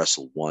gone to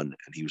Wrestle One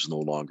and he was no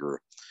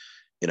longer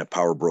in a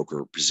power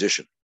broker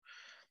position.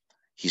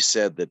 He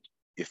said that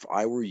if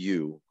I were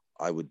you,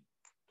 I would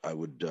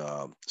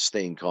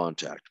stay in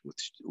contact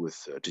with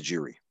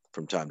Tajiri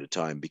from time to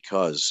time,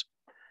 because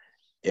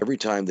every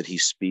time that he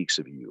speaks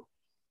of you,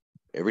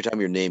 every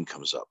time your name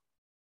comes up,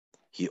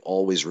 he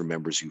always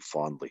remembers you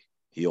fondly.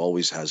 He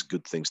always has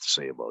good things to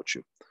say about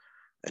you.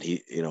 And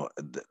he,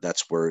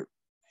 that's where,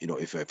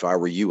 if I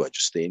were you, I'd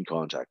just stay in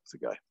contact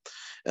with the guy.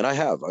 And I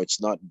have.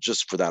 It's not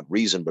just for that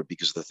reason, but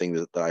because of the thing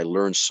that I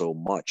learned so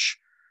much,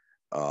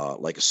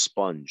 like a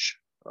sponge,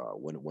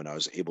 when I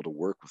was able to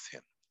work with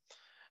him.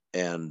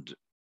 And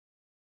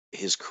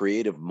his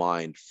creative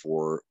mind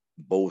for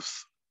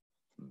both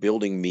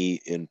building me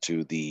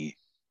into the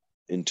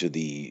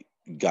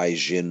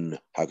gaijin,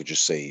 how could you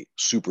say,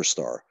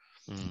 superstar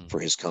for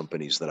his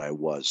companies that I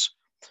was.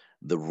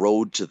 The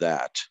road to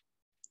that,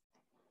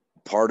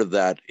 part of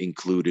that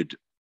included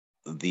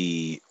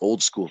the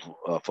old school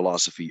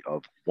philosophy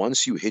of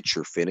once you hit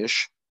your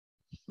finish,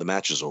 the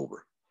match is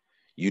over.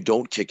 You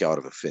don't kick out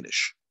of a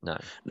finish. No.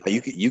 Now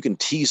you can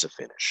tease a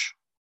finish.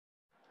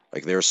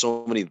 Like there are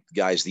so many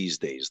guys these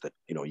days that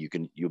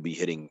you'll be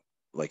hitting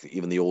like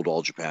even the old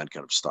All Japan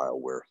kind of style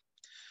where,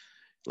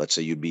 let's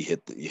say you'd be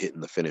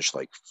hitting the finish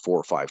like 4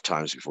 or 5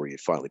 times before you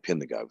finally pin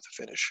the guy with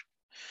the finish.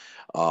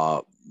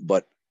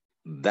 But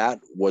that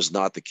was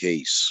not the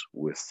case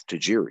with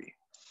Tajiri.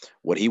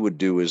 What he would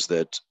do is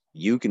that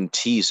you can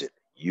tease it.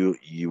 You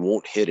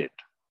won't hit it.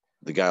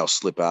 The guy will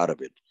slip out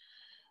of it.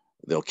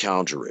 They'll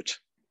counter it.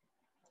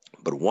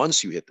 But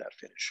once you hit that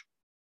finish,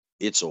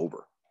 it's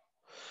over.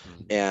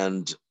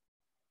 And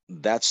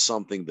that's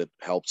something that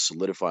helped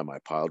solidify my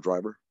pile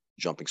driver,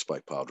 jumping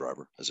spike pile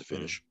driver, as a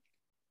finish.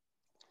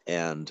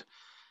 And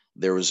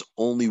there was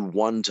only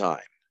one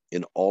time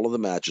in all of the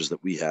matches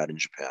that we had in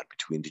Japan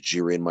between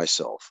Tajiri and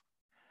myself,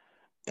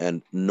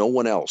 and no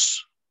one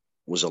else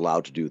was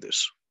allowed to do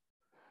this.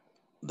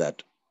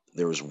 that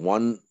there was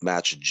one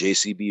match at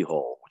JCB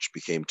Hall, which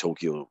became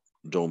Tokyo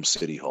Dome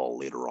City Hall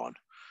later on,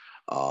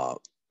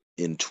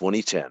 in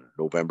 2010,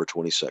 November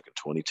 22nd,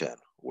 2010,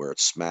 where it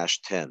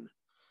smashed 10.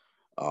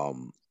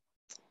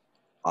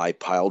 I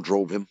pile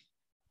drove him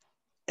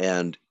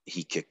and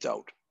he kicked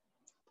out.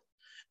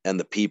 And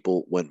the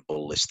people went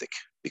ballistic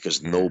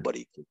because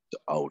nobody kicked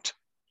out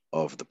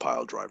of the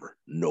pile driver.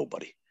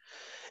 Nobody.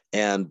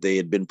 And they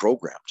had been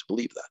programmed to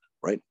believe that,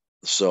 right?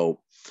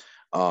 So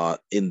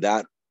in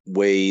that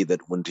way,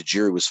 that when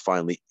Tajiri was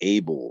finally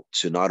able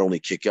to not only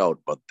kick out,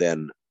 but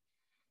then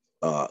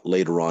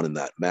later on in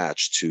that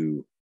match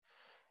to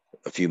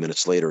a few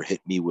minutes later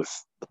hit me with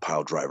the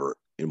pile driver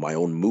in my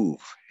own move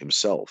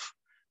himself,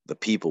 the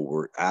people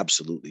were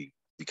absolutely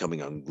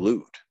becoming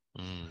unglued.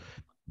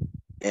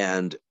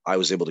 And I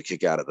was able to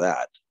kick out of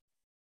that,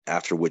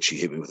 after which he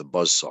hit me with a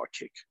buzzsaw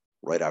kick,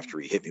 right after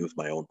he hit me with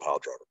my own pile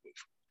driver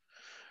move.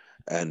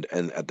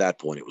 And at that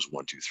point, it was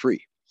 1-2-3.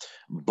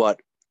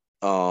 But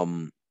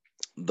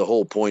the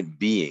whole point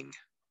being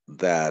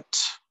that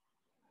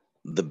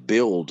the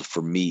build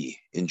for me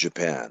in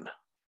Japan,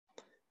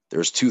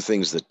 there's two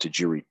things that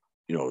Tajiri,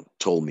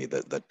 told me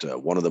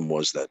that one of them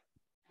was that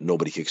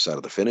nobody kicks out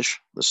of the finish.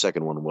 The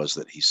second one was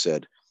that he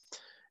said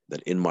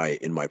that in my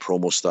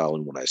promo style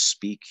and when I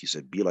speak, he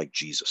said, be like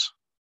Jesus.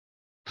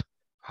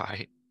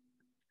 Right.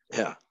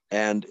 Yeah.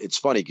 And it's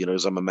funny,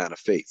 because I'm a man of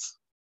faith.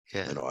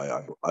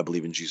 Yeah. I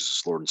believe in Jesus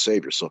as Lord and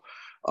Savior. So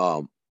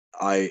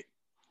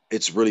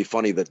it's really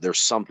funny that there's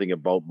something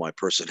about my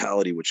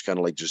personality which kind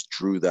of like just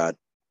drew that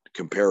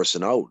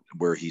comparison out,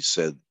 where he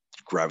said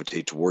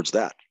gravitate towards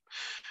that.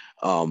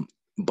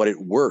 But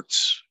it worked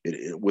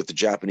with the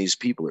Japanese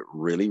people. It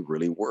really,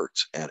 really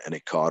worked. And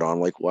it caught on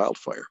like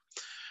wildfire.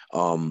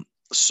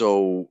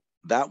 So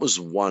that was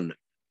one,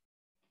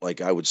 like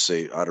I would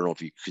say, I don't know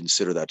if you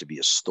consider that to be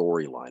a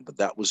storyline, but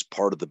that was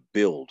part of the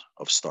build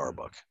of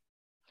Starbuck.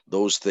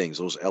 Those things,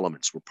 those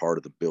elements were part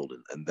of the build,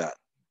 and that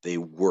they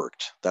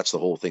worked. That's the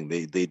whole thing.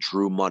 They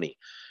drew money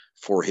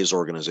for his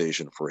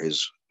organization,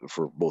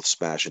 for both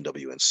Smash and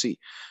WNC.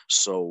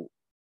 So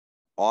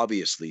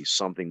obviously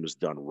something was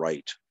done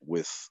right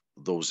with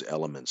those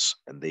elements,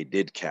 and they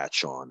did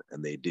catch on,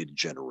 and they did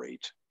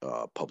generate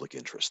public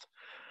interest.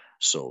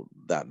 So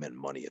that meant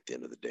money at the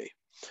end of the day.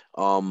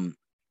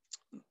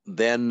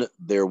 Then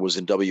there was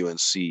in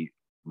WNC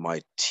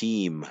my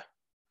team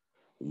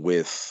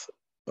with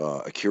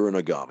Akira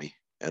Nagami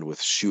and with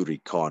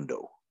Shuri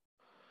Kondo.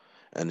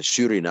 And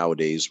Shuri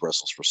nowadays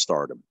wrestles for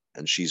Stardom,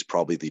 and she's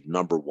probably the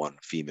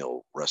 #1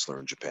 female wrestler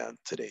in Japan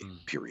today,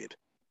 period.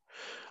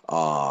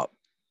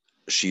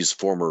 She's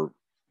former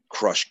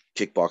Crush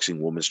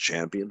kickboxing women's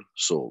champion,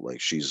 so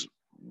like she's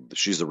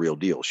the real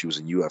deal. She was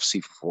in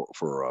UFC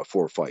for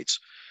 4 fights,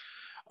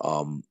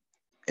 and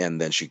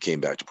then she came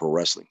back to pro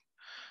wrestling.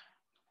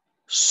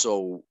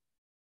 So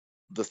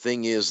the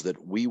thing is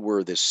that we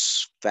were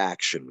this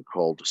faction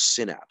called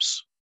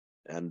Synapse,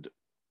 and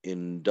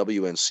in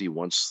WNC,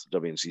 once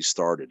WNC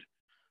started,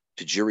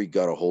 Tajiri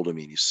got a hold of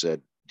me and he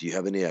said, do you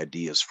have any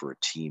ideas for a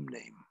team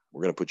name?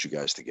 We're going to put you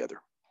guys together.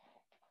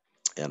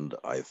 And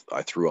I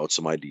threw out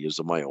some ideas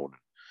of my own.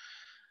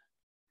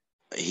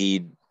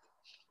 He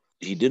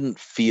didn't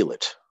feel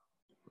it.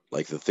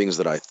 Like the things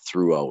that I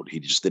threw out, he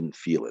just didn't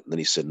feel it. And then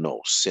he said, no,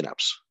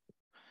 Synapse.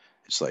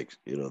 It's like,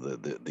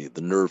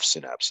 the nerve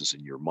synapses in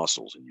your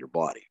muscles in your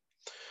body.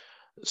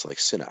 It's like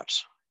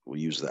synapse. We'll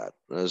use that.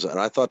 And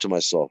I thought to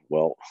myself,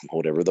 well,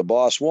 whatever the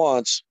boss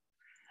wants,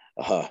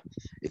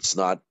 it's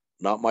not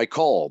my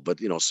call, but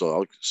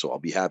so I'll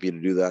be happy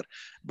to do that.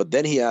 But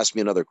then he asked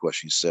me another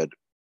question. He said,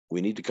 we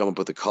need to come up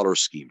with a color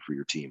scheme for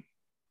your team.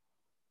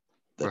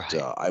 That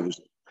right.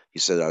 He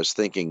said, I was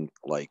thinking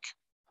like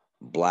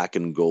black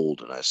and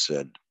gold. And I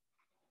said,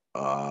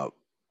 I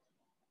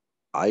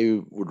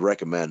would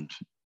recommend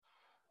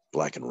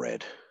black and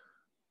red.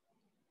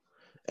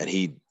 And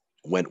he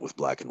went with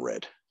black and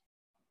red.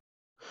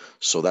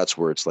 So that's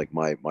where it's like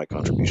my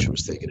contribution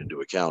was taken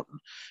into account.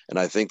 And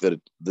I think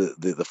that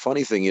the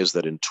funny thing is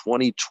that in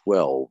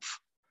 2012,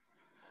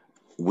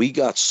 we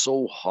got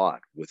so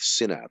hot with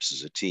Synapse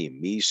as a team,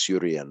 me,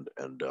 Shuri, and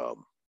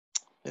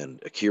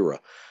Akira,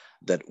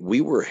 that we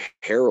were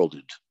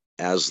heralded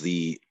as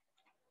the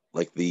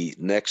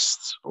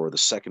next or the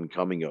second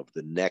coming of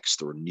the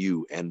next or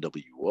new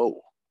NWO.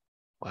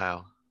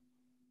 Wow.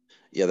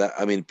 Yeah,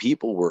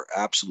 people were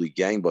absolutely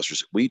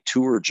gangbusters. We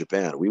toured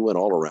Japan. We went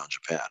all around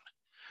Japan.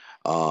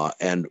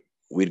 And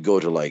we'd go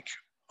to like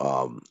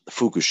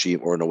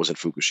Fukushima, or no, it wasn't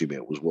Fukushima.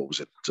 It was, what was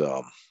it?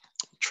 I'm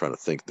trying to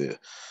think. The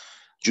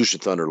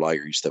Jushin Thunder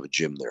Liger used to have a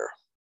gym there.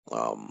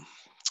 Was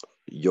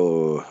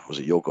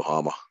it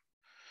Yokohama?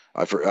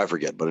 I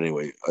forget, but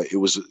anyway, it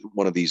was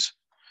one of these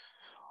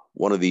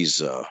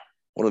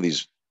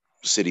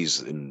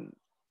cities in,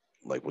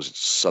 like, was it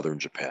southern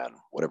Japan,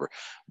 whatever.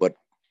 But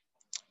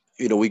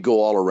we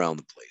go all around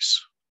the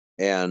place,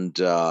 and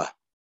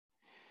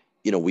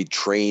we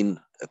train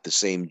at the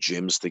same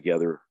gyms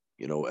together,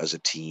 as a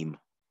team.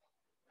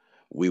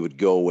 We would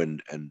go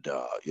and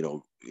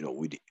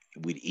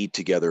we'd eat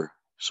together.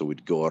 So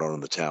we'd go out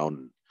on the town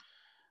and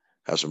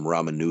have some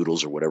ramen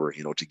noodles or whatever,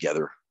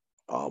 together.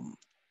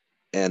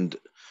 And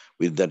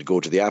we'd then go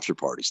to the after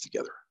parties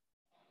together.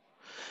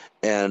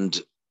 And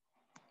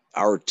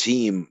our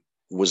team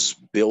was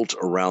built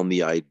around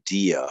the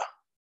idea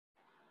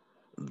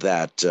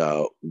that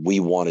we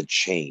wanted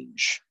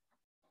change,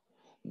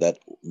 that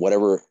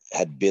whatever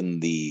had been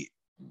the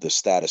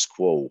status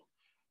quo,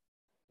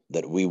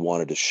 that we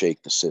wanted to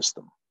shake the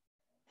system.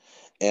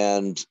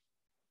 And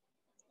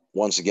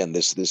once again,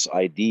 this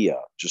idea,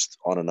 just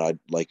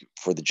like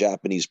for the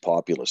Japanese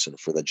populace and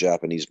for the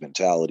Japanese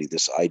mentality,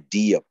 this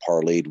idea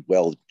parlayed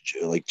well.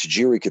 Like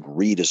Tajiri could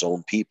read his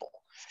own people.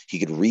 He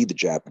could read the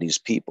Japanese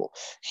people.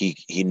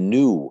 He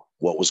knew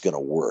what was going to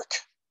work.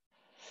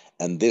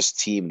 And this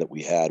team that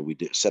we had, we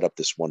set up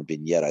this one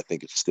vignette. I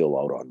think it's still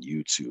out on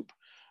YouTube,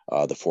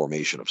 the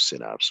formation of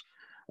Synapse.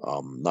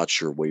 Not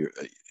sure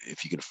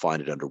if you can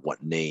find it under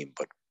what name,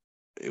 but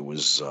it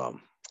was. I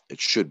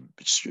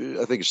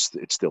think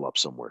it's still up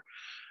somewhere.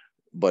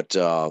 But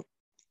I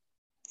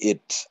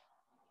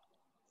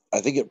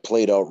think it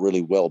played out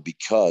really well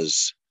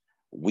because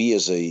we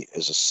as a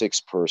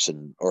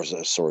 6-person, or as a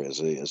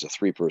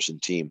 3-person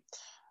team,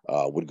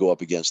 would go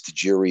up against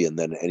Tajiri and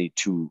then any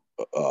 2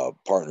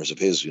 partners of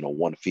his,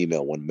 one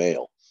female, one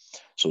male.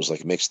 So it was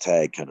like a mixed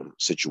tag kind of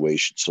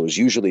situation. So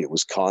it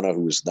was Kana,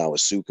 who is now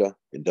Asuka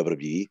in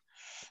WWE.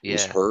 It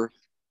was her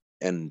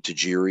and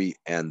Tajiri,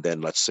 and then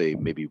let's say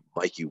maybe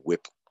Mikey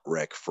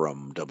Whipwreck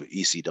from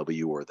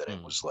ECW, or then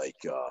it was like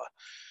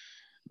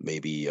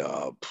maybe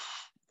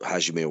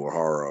Hajime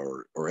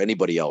Ohara or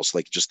anybody else,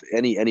 like just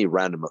any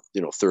random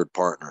third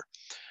partner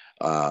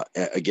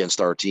against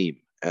our team.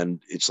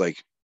 And it's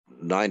like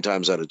 9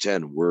 times out of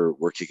 10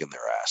 we're kicking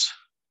their ass.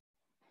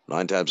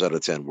 9 times out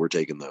of 10 we're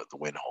taking the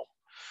win home.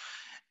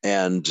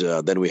 And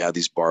then we had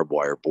these barbed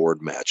wire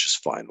board matches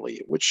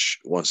finally, which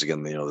once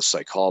again, the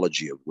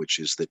psychology of which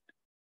is that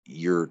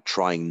you're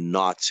trying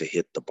not to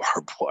hit the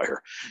barbed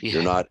wire.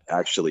 You're not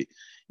actually,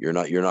 you're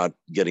not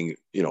getting,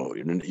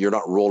 you're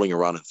not rolling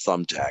around in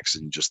thumbtacks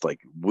and just like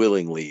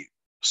willingly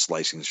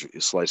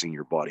slicing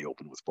your body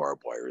open with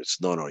barbed wire.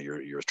 It's no,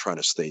 you're trying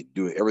to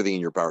doing everything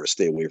in your power to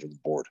stay away from the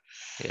board.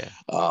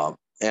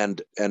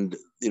 And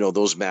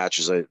those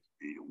matches,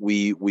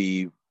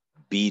 we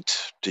beat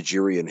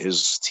Tajiri and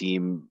his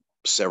team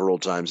several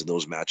times in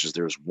those matches.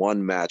 There's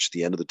one match at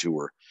the end of the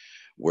tour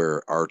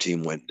where our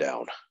team went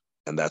down,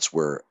 and that's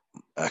where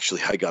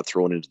actually I got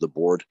thrown into the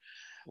board,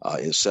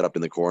 set up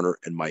in the corner,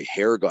 and my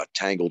hair got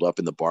tangled up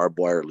in the barbed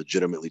wire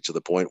legitimately to the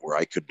point where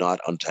I could not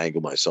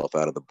untangle myself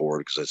out of the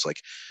board, because I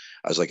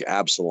was like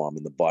Absalom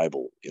in the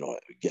Bible,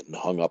 getting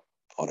hung up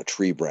on a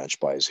tree branch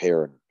by his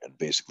hair and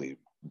basically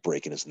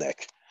breaking his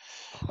neck.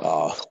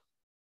 That's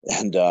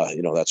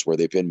where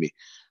they pinned me.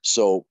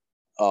 So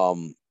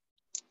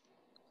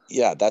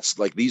that's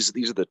like these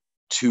are the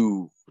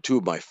two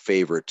of my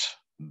favorite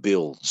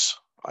builds,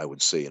 I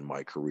would say, in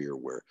my career,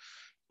 where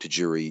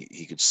Tajiri,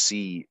 he could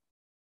see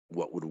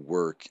what would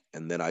work,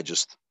 and then I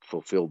just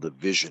fulfilled the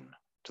vision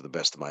to the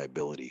best of my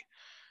ability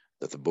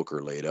that the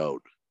booker laid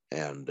out,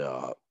 and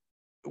it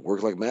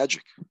worked like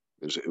magic.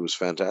 It was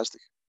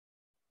fantastic.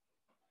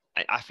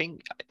 I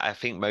think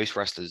most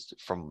wrestlers,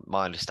 from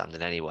my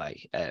understanding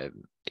anyway,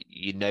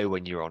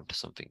 when you're onto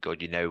something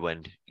good.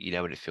 When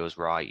it feels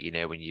right.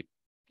 When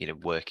you're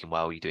working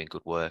well, you're doing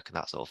good work and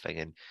that sort of thing.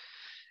 And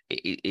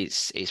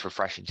it's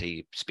refreshing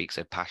to speak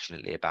so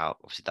passionately about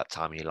obviously that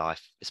time in your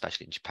life,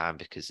 especially in Japan,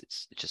 because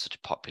it's just such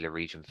a popular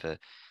region for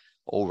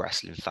all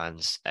wrestling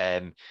fans.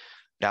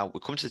 Now we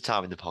come to the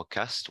time in the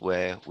podcast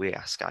where we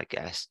ask our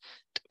guest,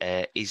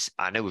 I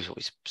know we've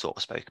always sort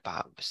of spoke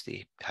about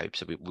the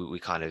hopes of we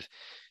kind of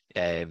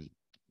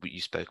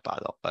you spoke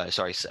about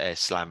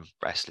Slam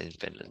Wrestling in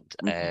Finland,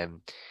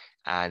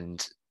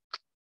 and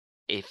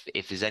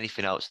if there's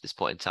anything else at this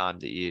point in time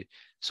that you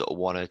sort of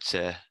wanted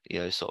to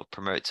sort of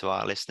promote to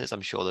our listeners,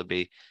 I'm sure they'll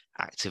be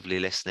actively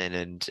listening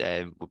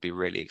and would be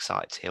really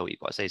excited to hear what you've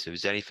got to say. So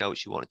is there anything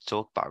else you wanted to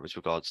talk about with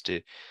regards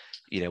to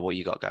what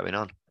you got going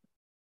on?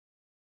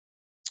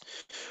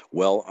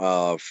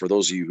 Well, for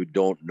those of you who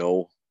don't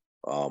know,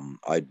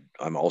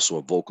 I'm also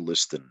a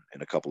vocalist in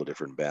a couple of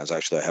different bands.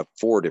 Actually, I have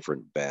 4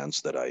 different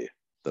bands that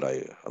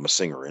I'm a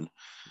singer in,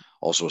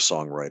 also a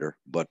songwriter.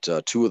 But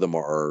 2 of them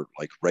are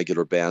like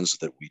regular bands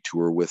that we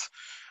tour with.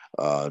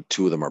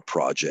 2 of them are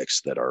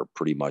projects that are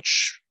pretty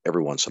much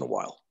every once in a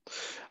while.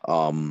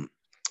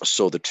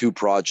 So the 2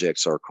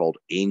 projects are called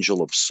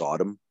Angel of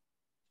Sodom,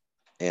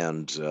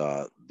 and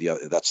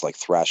that's like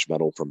thrash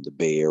metal from the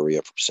Bay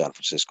Area, from San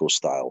Francisco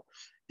style,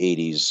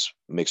 80s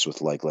mixed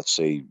with, like, let's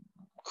say,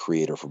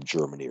 Creator from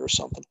Germany or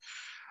something.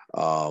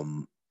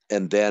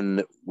 And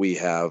then we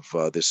have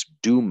this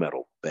doom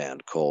metal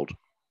band called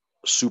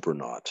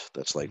Supernaut.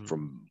 That's like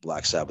from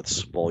Black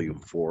Sabbath's Volume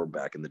 4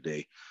 back in the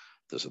day.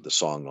 There's the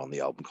song on the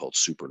album called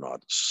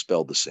Supernaut,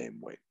 spelled the same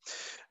way.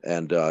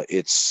 And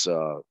it's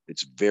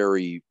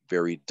very,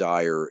 very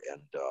dire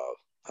and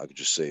how could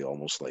you say,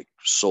 almost like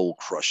soul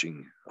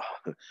crushing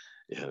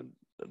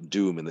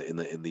doom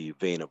in the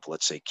vein of,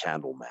 let's say,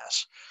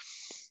 Candlemass.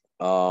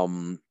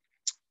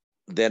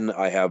 then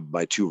I have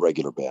my two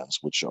regular bands,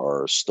 which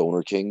are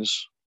Stoner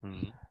Kings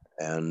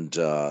and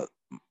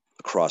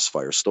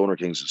Crossfire. Stoner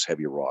Kings is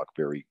heavy rock,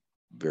 very,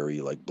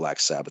 very like Black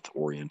Sabbath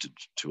oriented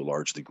to a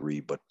large degree,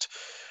 but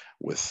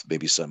with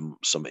maybe some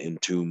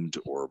Entombed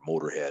or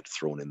Motorhead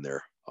thrown in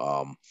there.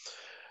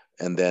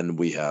 And then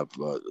we have,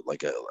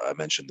 I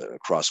mentioned, the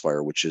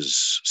Crossfire, which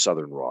is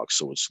Southern rock.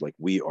 So it's like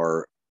we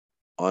are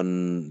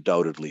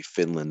undoubtedly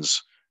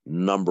Finland's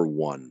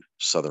 #1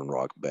 Southern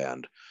rock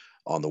band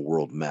on the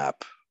world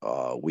map.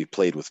 We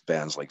played with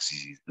bands like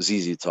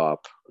ZZ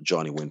Top,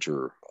 Johnny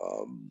Winter,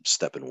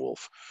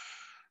 Steppenwolf,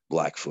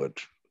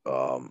 Blackfoot,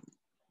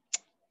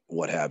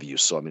 what have you.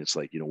 So I mean, it's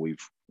like,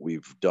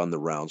 we've done the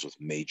rounds with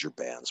major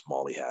bands,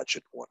 Molly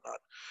Hatchet, and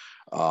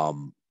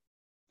whatnot.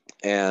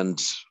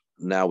 And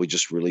now we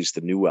just released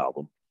a new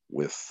album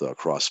with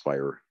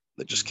Crossfire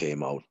that just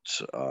came out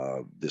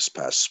this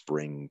past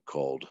spring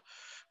called,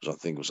 I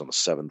think it was on the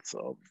 7th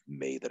of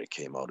May that it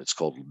came out. It's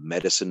called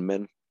Medicine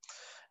Men.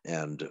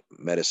 And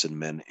Medicine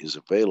Men is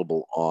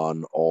available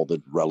on all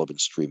the relevant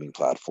streaming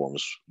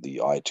platforms,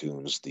 the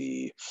iTunes,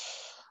 the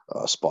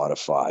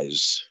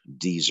Spotify's,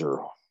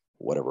 Deezer,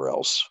 whatever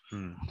else.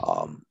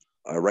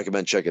 I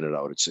recommend checking it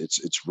out.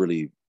 It's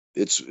really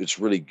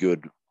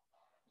good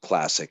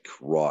classic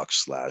rock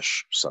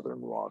 /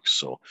 Southern rock.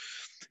 So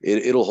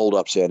it'll hold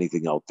up to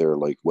anything out there,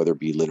 like whether it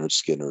be Lynyrd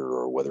Skynyrd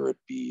or whether it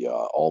be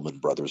Allman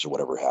Brothers or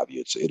whatever have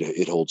you.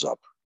 It holds up.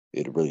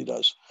 It really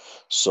does.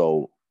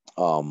 So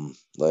I'm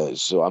the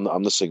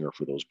singer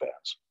for those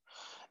bands,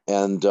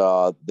 and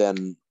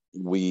then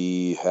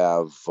we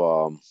have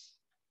for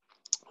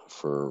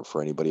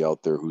anybody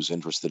out there who's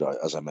interested,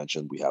 as I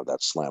mentioned, we have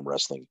that Slam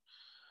Wrestling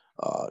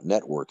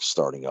network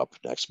starting up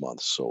next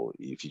month. So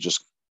if you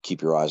just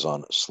keep your eyes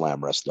on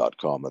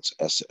slamrest.com, that's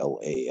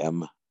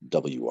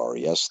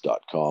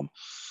SLAMWRES.com,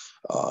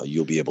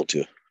 you'll be able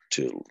to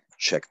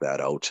check that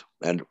out.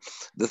 And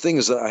the thing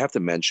is that I have to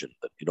mention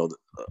that,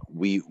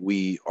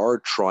 we are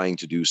trying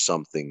to do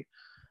something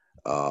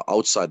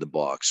outside the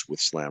box with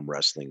Slam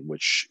Wrestling,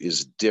 which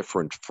is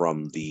different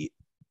from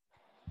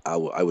I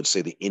would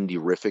say the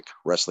indie-rific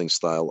wrestling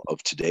style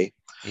of today.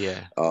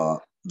 Yeah.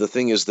 The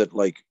thing is that,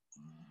 like,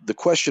 the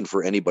question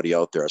for anybody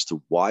out there as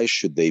to why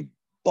should they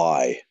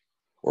buy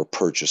or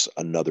purchase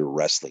another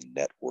wrestling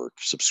network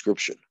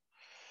subscription,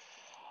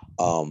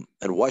 and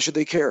why should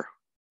they care?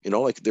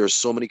 Like, there's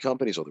so many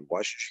companies out there.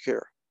 Why should you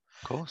care?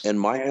 Of course. And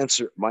my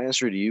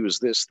answer to you is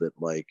this: that,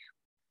 like,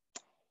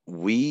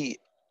 we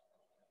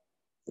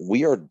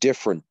are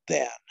different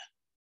than.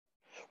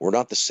 We're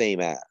not the same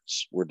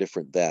as. We're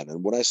different than.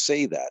 And when I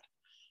say that,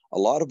 a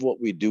lot of what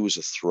we do is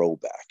a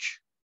throwback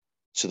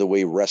to the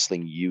way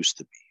wrestling used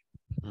to be.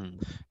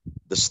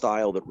 The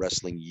style that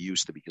wrestling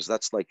used to be, because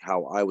that's like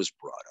how I was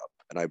brought up.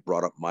 And I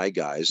brought up my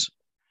guys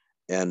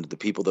and the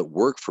people that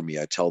work for me.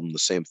 I tell them the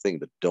same thing,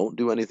 that don't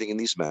do anything in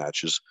these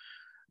matches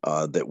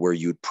that where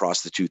you'd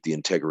prostitute the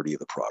integrity of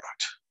the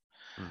product,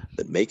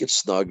 that make it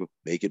snug,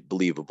 make it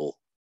believable,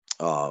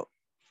 work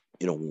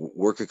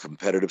a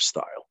competitive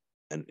style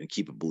and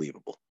keep it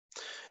believable.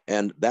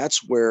 And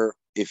that's where,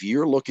 if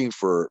you're looking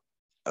for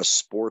a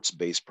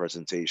sports-based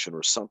presentation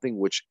or something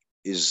which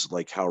is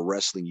like how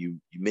wrestling you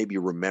maybe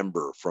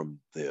remember from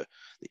the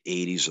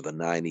 80s or the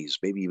 90s,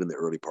 maybe even the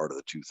early part of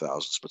the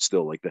 2000s, but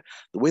still, like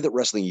the way that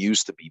wrestling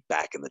used to be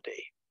back in the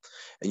day.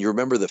 And you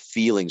remember the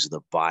feelings and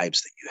the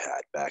vibes that you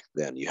had back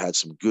then. You had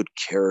some good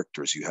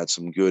characters. You had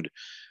some good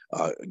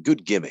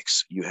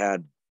gimmicks. You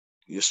had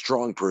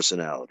strong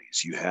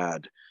personalities. You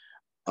had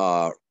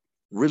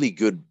really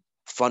good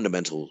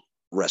fundamental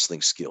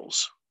wrestling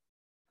skills.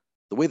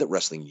 The way that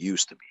wrestling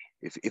used to be.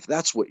 If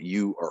that's what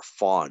you are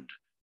fond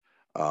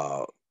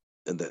and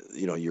that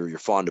you're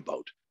fond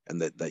about,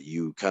 and that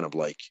you kind of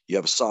like, you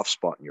have a soft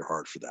spot in your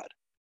heart for that,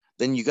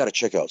 then you got to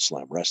check out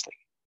Slam Wrestling.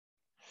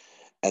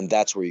 And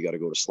that's where you got to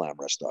go to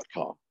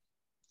slamrest.com.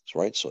 That's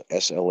right. So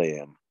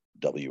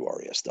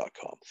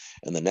SLAMWRES.com.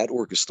 And the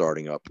network is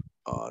starting up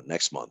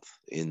next month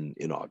in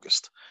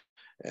August.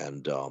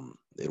 And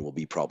it will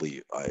be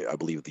probably, I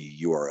believe the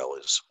URL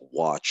is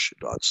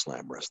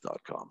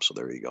watch.slamrest.com. So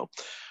there you go.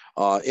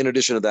 In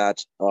addition to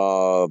that,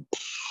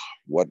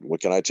 what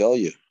can I tell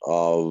you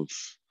of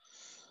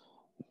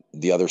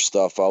the other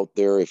stuff out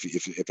there?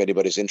 If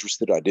anybody's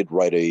interested, I did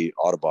write a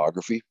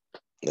autobiography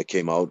that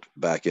came out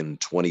back in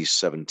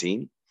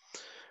 2017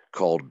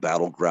 called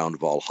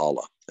Battleground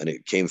Valhalla, and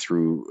it came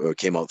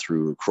out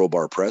through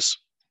Crowbar Press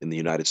in the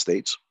United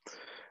States.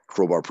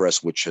 Crowbar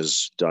Press, which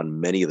has done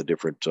many of the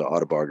different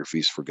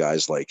autobiographies for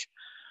guys like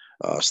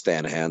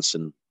Stan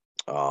Hansen,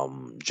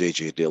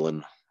 J.J.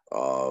 Dillon.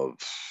 There's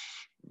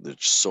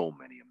so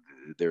many of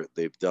them.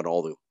 They've done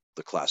all the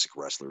classic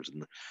wrestlers,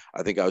 and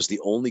I think I was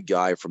the only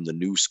guy from the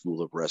new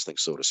school of wrestling,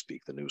 so to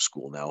speak, the new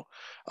school now,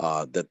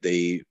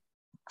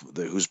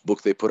 whose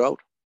book they put out.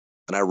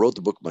 And I wrote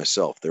the book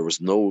myself. There was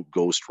no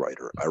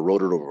ghostwriter. I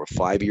wrote it over a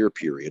 5-year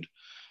period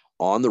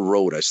on the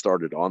road. I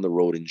started on the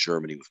road in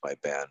Germany with my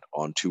band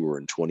on tour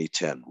in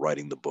 2010,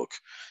 writing the book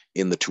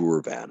in the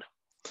tour van.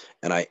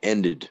 And I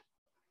ended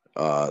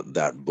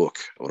that book,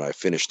 when I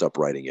finished up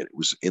writing it, it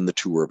was in the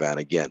tour van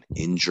again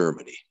in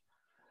Germany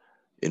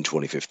in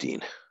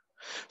 2015.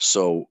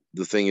 So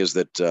the thing is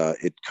that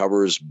it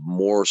covers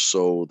more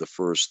so the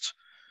first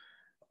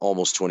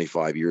almost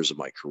 25 years of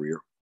my career.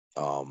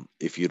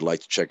 If you'd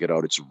like to check it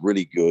out, it's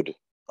really good.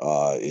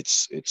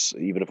 It's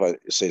even if I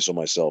say so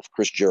myself,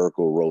 Chris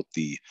Jericho wrote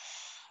the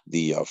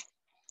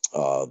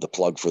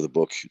plug for the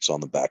book. It's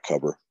on the back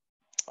cover,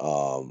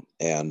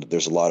 and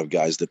there's a lot of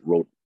guys that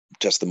wrote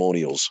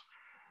testimonials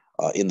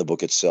in the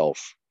book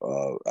itself.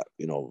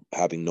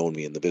 Having known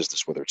me in the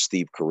business, whether it's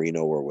Steve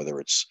Carino or whether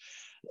it's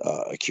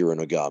Akira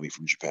Nogami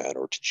from Japan,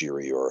 or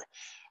Tajiri, or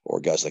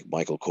guys like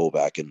Michael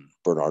Kovac and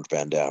Bernard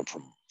Van Dam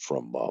from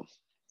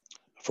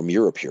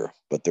Europe here.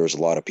 But there's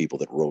a lot of people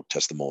that wrote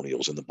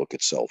testimonials in the book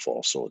itself.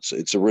 Also,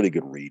 it's a really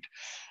good read.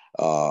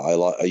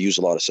 I use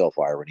a lot of self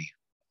irony.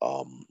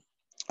 I'm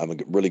a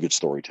really good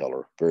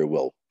storyteller, very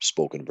well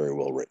spoken, very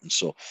well written.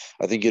 So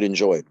I think you'd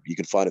enjoy it. You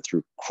can find it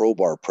through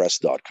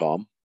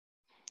crowbarpress.com,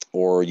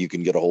 or you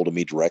can get a hold of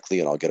me directly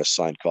and I'll get a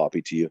signed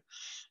copy to you.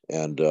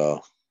 And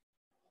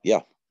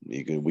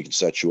we can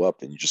set you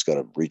up, and you just got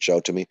to reach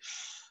out to me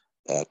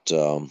at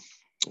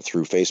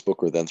through Facebook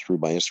or then through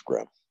my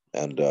Instagram.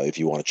 And if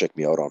you want to check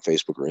me out on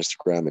Facebook or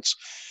Instagram, it's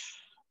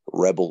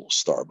Rebel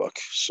Starbuck.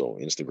 So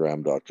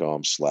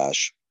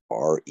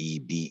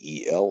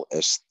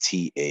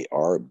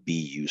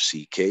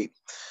Instagram.com/REBELSTARBUCK.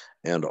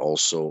 And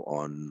also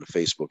on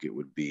Facebook, it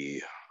would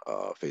be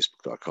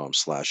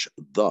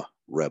Facebook.com/The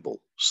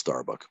Rebel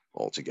Starbuck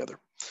altogether.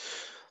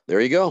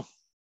 There you go.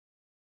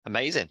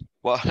 Amazing.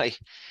 Well,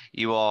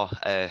 you are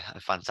a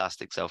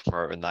fantastic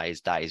self-promoter, and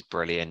that is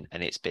brilliant.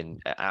 And it's been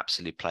an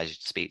absolute pleasure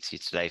to speak to you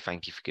today.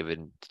 Thank you for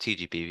giving the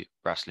TGP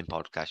Wrestling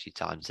Podcast your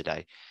time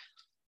today.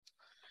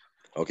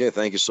 Okay,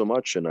 thank you so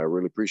much, and I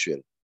really appreciate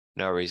it.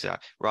 No worries.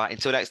 Right,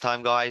 until next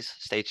time, guys,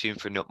 stay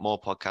tuned for more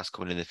podcasts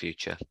coming in the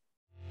future.